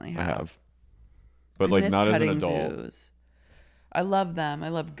 you definitely have. I have. But I like miss not as an petting adult. zoos. I love them. I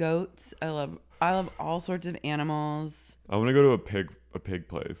love goats. I love all sorts of animals. I want to go to a pig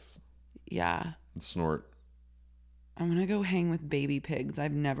place Yeah. and snort. I want to go hang with baby pigs.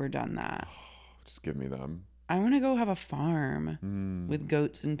 I've never done that. Just give me them. I want to go have a farm with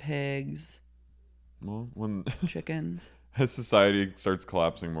goats and pigs, Well, when chickens. as society starts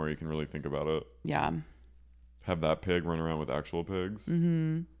collapsing more, you can really think about it. Yeah. Have that pig run around with actual pigs.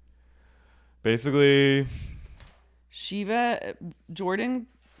 Mm-hmm. Basically, Jordan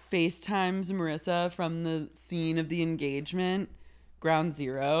FaceTimes Marissa from the scene of the engagement, ground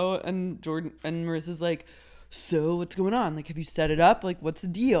zero, and Marissa's like, so what's going on? Like, have you set it up? Like, what's the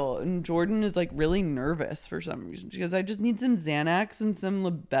deal? And Jordan is like really nervous for some reason. She goes, I just need some Xanax and some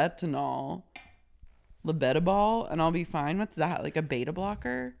labetalol, and I'll be fine. What's that? Like a beta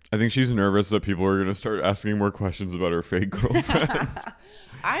blocker? I think she's nervous that people are going to start asking more questions about her fake girlfriend.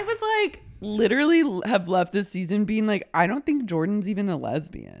 I was like, literally have left this season being like, I don't think Jordan's even a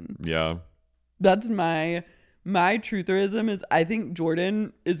lesbian. Yeah. That's my trutherism is I think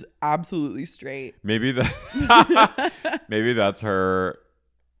Jordan is absolutely straight. Maybe that's her.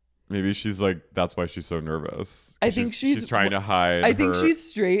 Maybe she's like, that's why she's so nervous. I think she's trying to hide. I think she's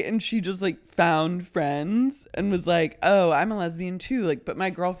straight and she just like found friends and was like, oh, I'm a lesbian too. Like, but my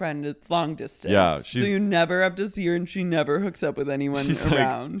girlfriend, it's long distance. Yeah, so she's- you never have to see her and she never hooks up with anyone she's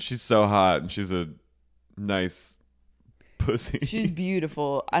around. like, she's so hot and she's a nice pussy. She's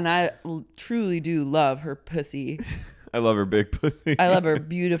beautiful and I truly do love her pussy. I love her big pussy. I love her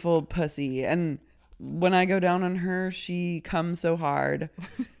beautiful pussy. And when I go down on her, she comes so hard.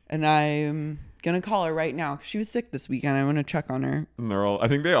 And I'm going to call her right now. She was sick this weekend. I want to check on her. And I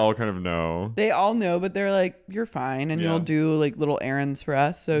think they all kind of know. They all know, but they're like, you're fine. And Yeah. you'll do like little errands for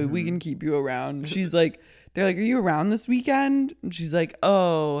us. So we can keep you around. She's like, they're like, are you around this weekend? And she's like,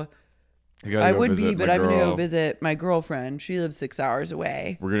 oh, gotta I go would visit be, but my I'm going to go girl. visit my girlfriend. She lives 6 hours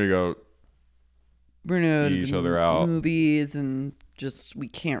away. We're going to go. We're going to Eat each other out. movies and just, we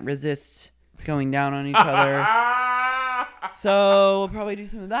can't resist going down on each other. So we'll probably do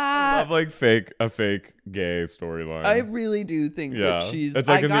some of that. I love like a fake gay storyline. I really do think that she's. It's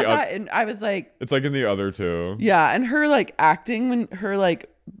like I in got the that, and I was like, it's like in the other two. yeah, and her like acting when her like,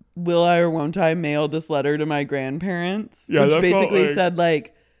 will I or won't I mailed this letter to my grandparents, Yeah, which that felt basically like- said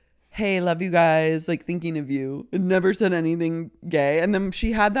like, hey, love you guys, like thinking of you. It never said anything gay, and then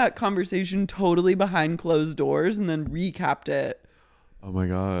she had that conversation totally behind closed doors, and then recapped it. Oh my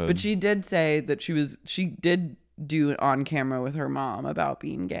god. But she did say that she did do it on camera with her mom about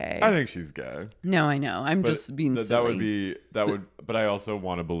being gay. I think she's gay. No, I know. I'm But just being silly. that would but I also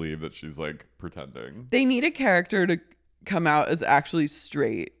want to believe that she's like pretending. They need a character to come out as actually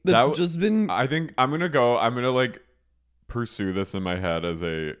straight. That's just been. I think I'm gonna like pursue this in my head as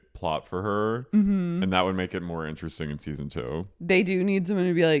a plot for her, and that would make it more interesting in season 2. They do need someone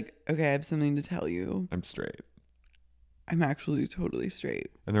to be like, okay, I have something to tell you. I'm straight, I'm actually totally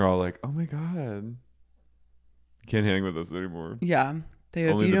straight. and they're all like, "Oh my god, you can't hang with us anymore." Yeah. They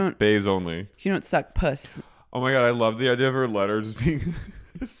Only you the don't bays only. you don't suck puss. Oh my god, I love the idea of her letter just being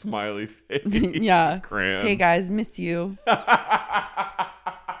a smiley face. Yeah. Cram. Hey guys, miss you.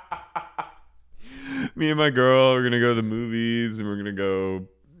 Me and my girl are gonna go to the movies, and we're gonna go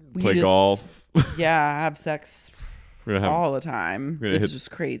We play just- golf. Yeah, have sex We're gonna have. all the time. We're gonna It's hit-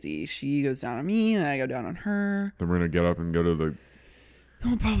 just crazy. She goes down on me and I go down on her. Then we're gonna get up and go to the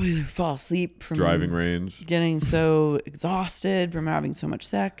I'll probably fall asleep from driving range. getting so exhausted from having so much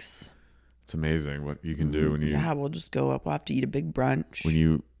sex. It's amazing what you can do when you Yeah, we'll just go up. We'll have to eat a big brunch.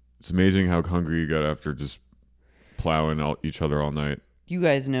 It's amazing how hungry you get after just plowing each other all night. You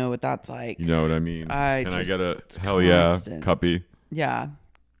guys know what that's like. You know what I mean? Can I get a it's hell constant. yeah, Cuppy? Yeah.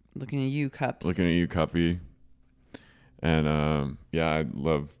 Looking at you, Cups. Looking at you, Cuppy. And yeah, I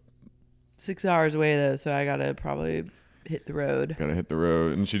love 6 hours away though, so I gotta probably hit the road. gotta hit the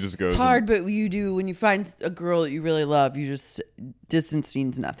road. And she just goes. It's hard, but you do when you find a girl that you really love. You just distance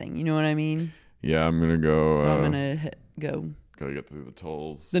means nothing. You know what I mean? Yeah, I'm gonna go. So I'm gonna go. Gotta get through the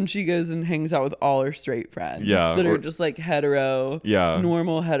tolls. Then she goes and hangs out with all her straight friends. Yeah, that or- are just like hetero. Yeah.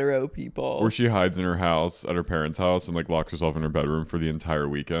 normal hetero people. Or she hides in her house at her parents' house and like locks herself in her bedroom for the entire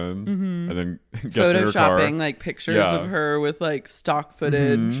weekend, and then gets in her car. photoshopping like pictures Yeah. of her with like stock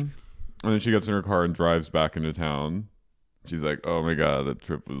footage. Mhm. And then she gets in her car and drives back into town. She's like, "Oh my god, that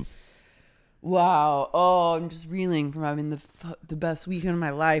trip was Wow. Oh, I'm just reeling from having the best weekend of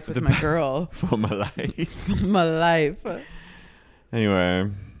my life with my girl. for my life." My life. Anyway,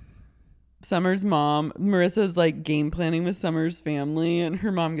 Summer's mom, Marissa's like game planning with Summer's family, and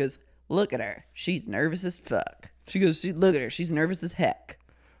her mom goes, "Look at her. She's nervous as fuck." She goes, "Look at her. She's nervous as heck."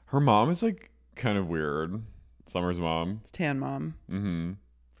 her mom is like kind of weird. Summer's mom. It's Tan mom.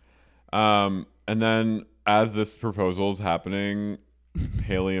 And then as this proposal is happening,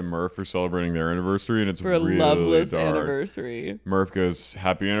 Haley and Murph are celebrating their anniversary, and it's For a really loveless dark. anniversary. Murph goes,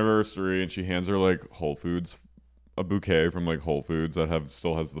 "Happy anniversary," and she hands her like Whole Foods, a bouquet from like Whole Foods that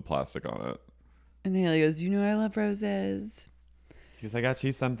still has the plastic on it. And Haley goes, "You know I love roses." She goes, "I got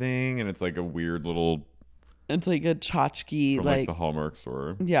you something," and it's like a weird little It's like a tchotchke, from like the Hallmark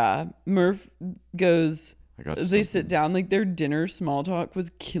store. yeah. Murph goes, I got you as they something. sit down, like their dinner small talk was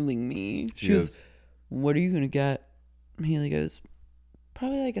killing me. She She goes, is. "What are you gonna get?" And Haley goes,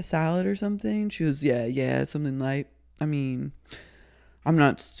 "Probably like a salad or something." She goes, yeah, something light. I mean, I'm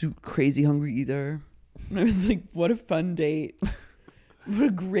not crazy hungry either. And I was like, what a fun date. What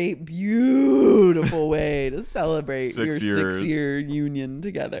a great, beautiful way to celebrate 6 your years. 6-year union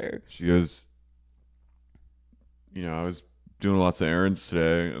together. She goes, I was doing lots of errands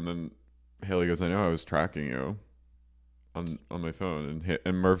today, and then Haley goes, "I know, I was tracking you on my phone,"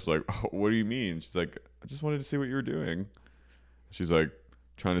 and Murph's like, "Oh, what do you mean?" She's like, "I just wanted to see what you were doing." She's like,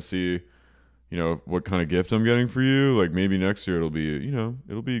 trying to see, what kind of gift I'm getting for you. Like maybe next year it'll be,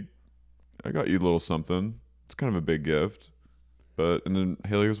 I got you a little something. It's kind of a big gift. And then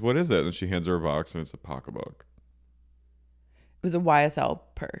Haley goes, "What is it?" And she hands her a box, and it's a pocketbook. It was a YSL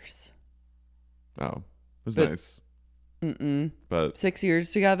purse. Oh, it was But- nice. Mm-mm. But 6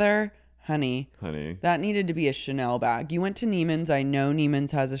 years together, honey. honey, That needed to be a Chanel bag. You went to Neiman's. I know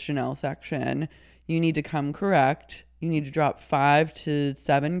Neiman's has a Chanel section. You need to come correct. You need to drop $5,000 to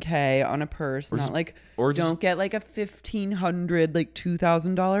 $7,000 on a purse. or don't get like a $1,500, like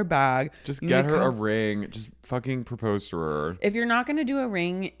 $2,000 bag. just You get need to her a come- ring. Just fucking propose to her. If you're not going to do a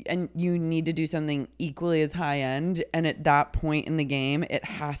ring and you need to do something equally as high end, and at that point in the game, it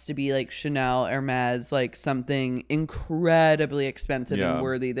has to be like Chanel, Hermes, like something incredibly expensive Yeah. and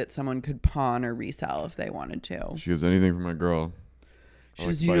worthy that someone could pawn or resell if they wanted to. She goes, "Anything for my girl." She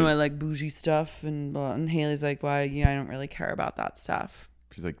goes, I like bougie stuff. And Haley's like, why? Yeah, I don't really care about that stuff.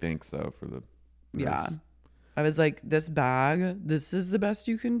 She's like, "Thanks though for the." Yeah. I was like, this bag, this is the best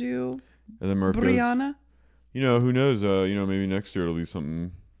you can do, And then Murph goes, Brianna. who knows? Maybe next year it'll be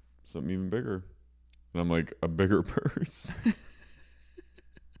something even bigger. And I'm like, a bigger purse.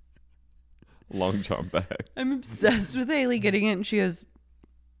 Long John bag. I'm obsessed with Haley getting it, and she goes,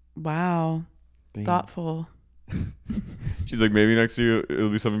 wow, Thanks. thoughtful. She's like, maybe next year it'll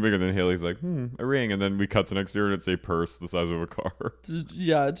be something bigger. And then Haley's like, a ring. And then we cut to next year and it's a purse the size of a car.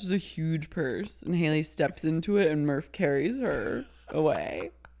 Yeah, it's just a huge purse. And Haley steps into it, and Murph carries her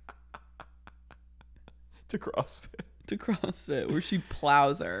away To CrossFit. to CrossFit, where she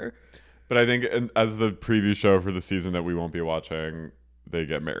plows her. But I think as the preview show for the season that we won't be watching, they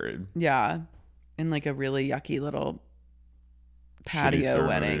get married. Yeah, in like a really yucky little Shitty patio ceremony.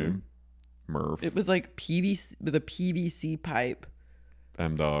 wedding. Murph. It was like PVC with a PVC pipe.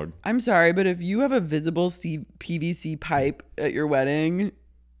 M-Dog. I'm sorry, but if you have a visible PVC pipe at your wedding,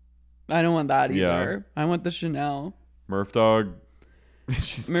 I don't want that either. I want the Chanel. Murph Dog.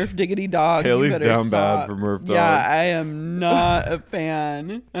 Murph Diggity Dog. you Haley's better down stop. bad for Murph Dog. Yeah, I am not a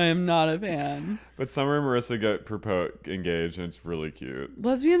fan. I am not a fan. But Summer and Marissa get engaged, and it's really cute.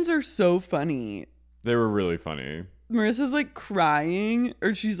 Lesbians are so funny. They were really funny. Marissa's like crying,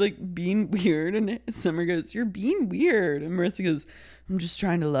 or she's like being weird, and Summer goes, "You're being weird," and Marissa goes, "I'm just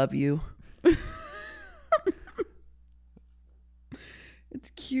trying to love you."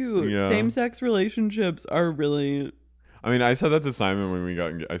 It's cute. Yeah. Same-sex relationships are really... I mean, I said that to Simon when we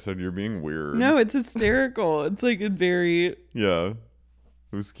got engaged. I said, you're being weird. No, it's hysterical. It's like a very... Yeah.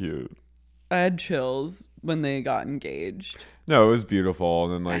 It was cute. I had chills when they got engaged. No, it was beautiful.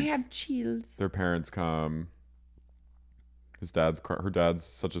 And then, like, I have chills. their parents come. Her dad's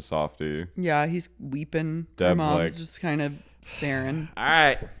such a softie. Yeah, he's weeping. Her Deb's mom's like- just kind of staring. All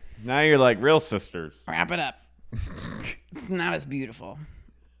right. Now you're like real sisters. Wrap it up. Now it's beautiful.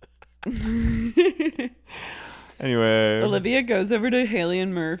 Anyway. Olivia goes over to Haley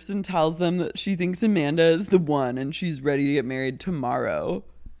and Murph's and tells them that she thinks Amanda is the one and she's ready to get married tomorrow.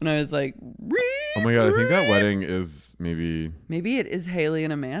 And I was like, Oh my God. I think that wedding is maybe maybe it is Haley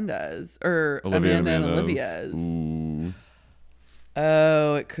and Amanda's, or Olivia Amanda and Amanda's. Olivia's. Ooh.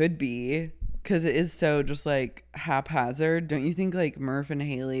 Oh, it could be. Because it is so just like haphazard. Don't you think like Murph and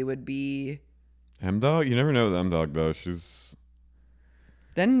Haley would be... M-Dog? You never know with M-Dog, though. She's...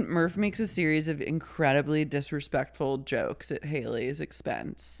 Then Murph makes a series of incredibly disrespectful jokes at Haley's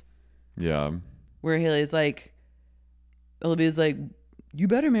expense. Yeah. Where Haley's like... Olivia's like, you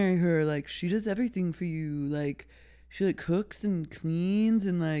better marry her. Like, she does everything for you. Like, she like cooks and cleans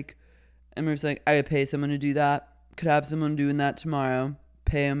and like... And Murph's like, I would pay someone to do that. Could have someone doing that tomorrow.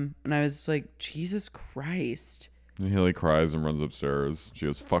 Pay him. And I was just like, Jesus Christ. And Haley cries and runs upstairs. She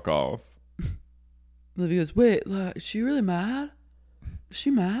goes, fuck off. Olivia goes, wait, like, is she really mad? Is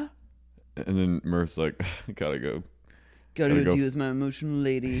she mad? And then Murph's like, gotta go. Gotta Gotta go go deal with my emotional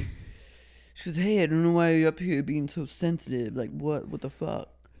lady. She goes, hey, I don't know why you're up here being so sensitive. Like, what? What the fuck?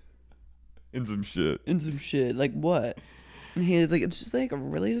 In some shit. And some shit. Like, what? And he's like, it's just like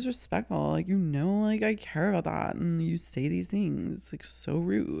really disrespectful. Like, like I care about that. And you say these things. It's like so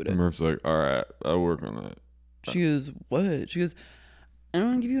rude. And Murph's like, all right, I'll work on that. She goes, what? She goes, I don't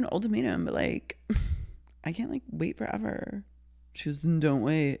want to give you an ultimatum, but like, I can't like wait forever. She goes, then don't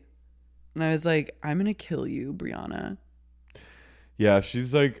wait. And I was like, I'm going to kill you, Brianna. Yeah,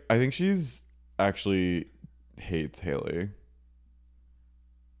 she's like, I think she's actually hates Haley.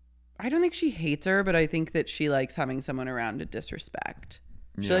 I don't think she hates her, but I think that she likes having someone around to disrespect.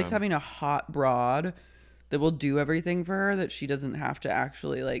 She Yeah. likes having a hot broad that will do everything for her that she doesn't have to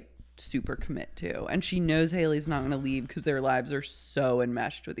actually like super commit to. And she knows Haley's not going to leave because their lives are so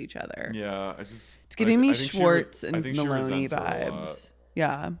enmeshed with each other. Yeah, I just... It's giving me I think Schwartz I and think she Maloney resents her a lot. vibes.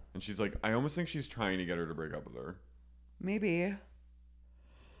 Yeah, And she's like, I almost think she's trying to get her to break up with her. maybe.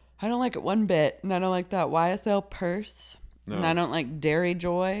 I don't like it one bit. And I don't like that YSL purse. No. And I don't like Dairy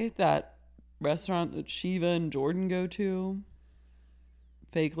Joy, that restaurant that Shiva and Jordan go to.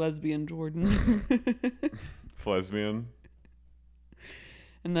 Fake lesbian Jordan. Lesbian.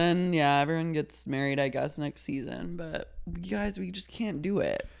 And then, yeah, everyone gets married, I guess, next season. But you guys, we just can't do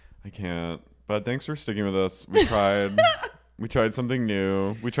it. I can't. But thanks for sticking with us. We tried. We tried something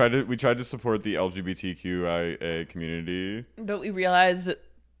new. We tried to support the LGBTQIA community. But we realized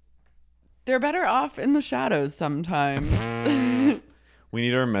they're better off in the shadows sometimes. We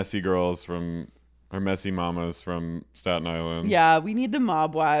need our messy girls our messy mamas from Staten Island. Yeah, we need the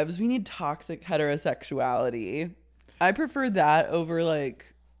mob wives. We need toxic heterosexuality. I prefer that over like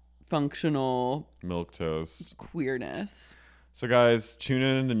functional Milquetoast. queerness. So guys, tune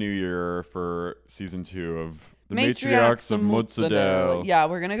in the new year for season 2 of The Matriarchs of Mozzadel. Yeah,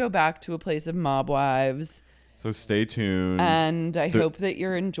 we're gonna go back to a place of mob wives So stay tuned. And I hope that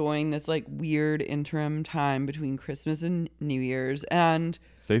you're enjoying this like weird interim time between Christmas and New Year's. And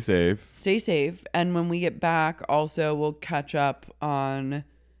stay safe. Stay safe. And when we get back, also we'll catch up on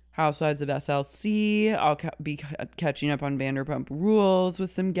Housewives of SLC. I'll be catching up on Vanderpump Rules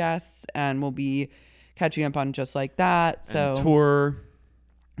with some guests, and we'll be catching up on Just Like That. So and tour.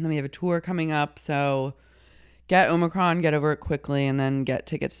 And then we have a tour coming up. So get Omicron, get over it quickly, and then get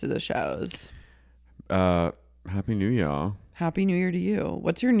tickets to the shows. Happy New Year. Happy New Year to you.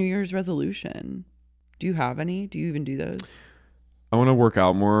 What's your New Year's resolution? Do you have any? Do you even do those? I want to work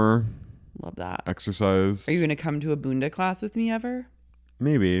out more. Love that. Exercise. Are you going to come to a Bunda class with me ever?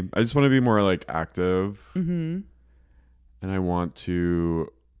 Maybe. I just want to be more like active. Mm-hmm. And I want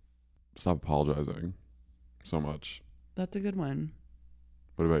to stop apologizing so much. That's a good one.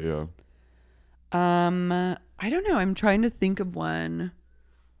 What about you? I don't know. I'm trying to think of one.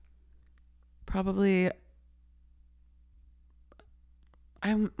 Probably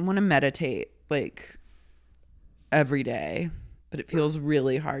I want to meditate like every day, but it feels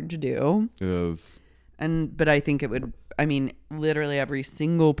really hard to do. It is. But I think it would, I mean, literally every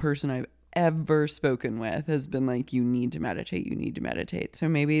single person I've ever spoken with has been like, you need to meditate, you need to meditate. So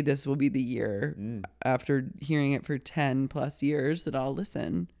maybe this will be the year after hearing it for 10 plus years that I'll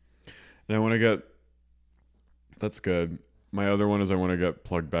listen. And I want to get, that's good. My other one is I want to get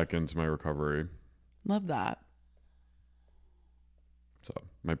plugged back into my recovery. Love that. So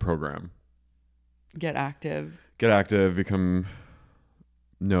my program. Get active. Get active, become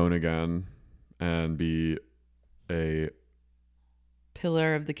known again, and be a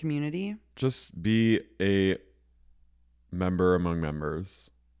pillar of the community. Just be a member among members.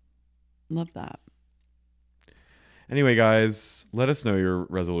 Love that. Anyway, guys, let us know your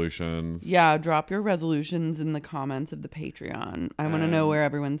resolutions. Yeah, drop your resolutions in the comments of the Patreon. I want to know where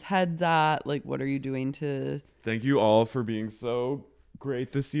everyone's head's at. Like, what are you doing to... Thank you all for being so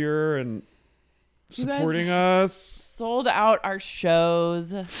great this year and supporting us. Sold out our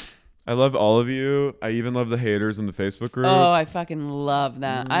shows. I love all of you. I even love the haters in the Facebook group. Oh, I fucking love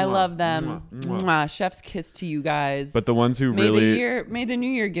them. I love them. Mwah. Chef's kiss to you guys. But the ones who may the new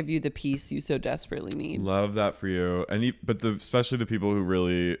year give you the peace you so desperately need. Love that for you. And especially the people who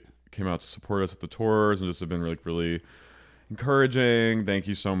really came out to support us at the tours and just have been really encouraging. Thank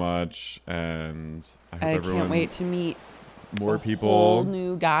you so much. And I can't wait to meet more people. A whole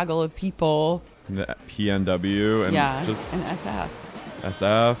new gaggle of people. In the PNW and and SF.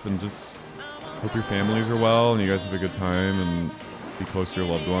 SF. And just hope your families are well and you guys have a good time and be close to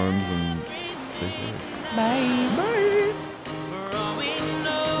your loved ones and stay safe. Bye. Bye.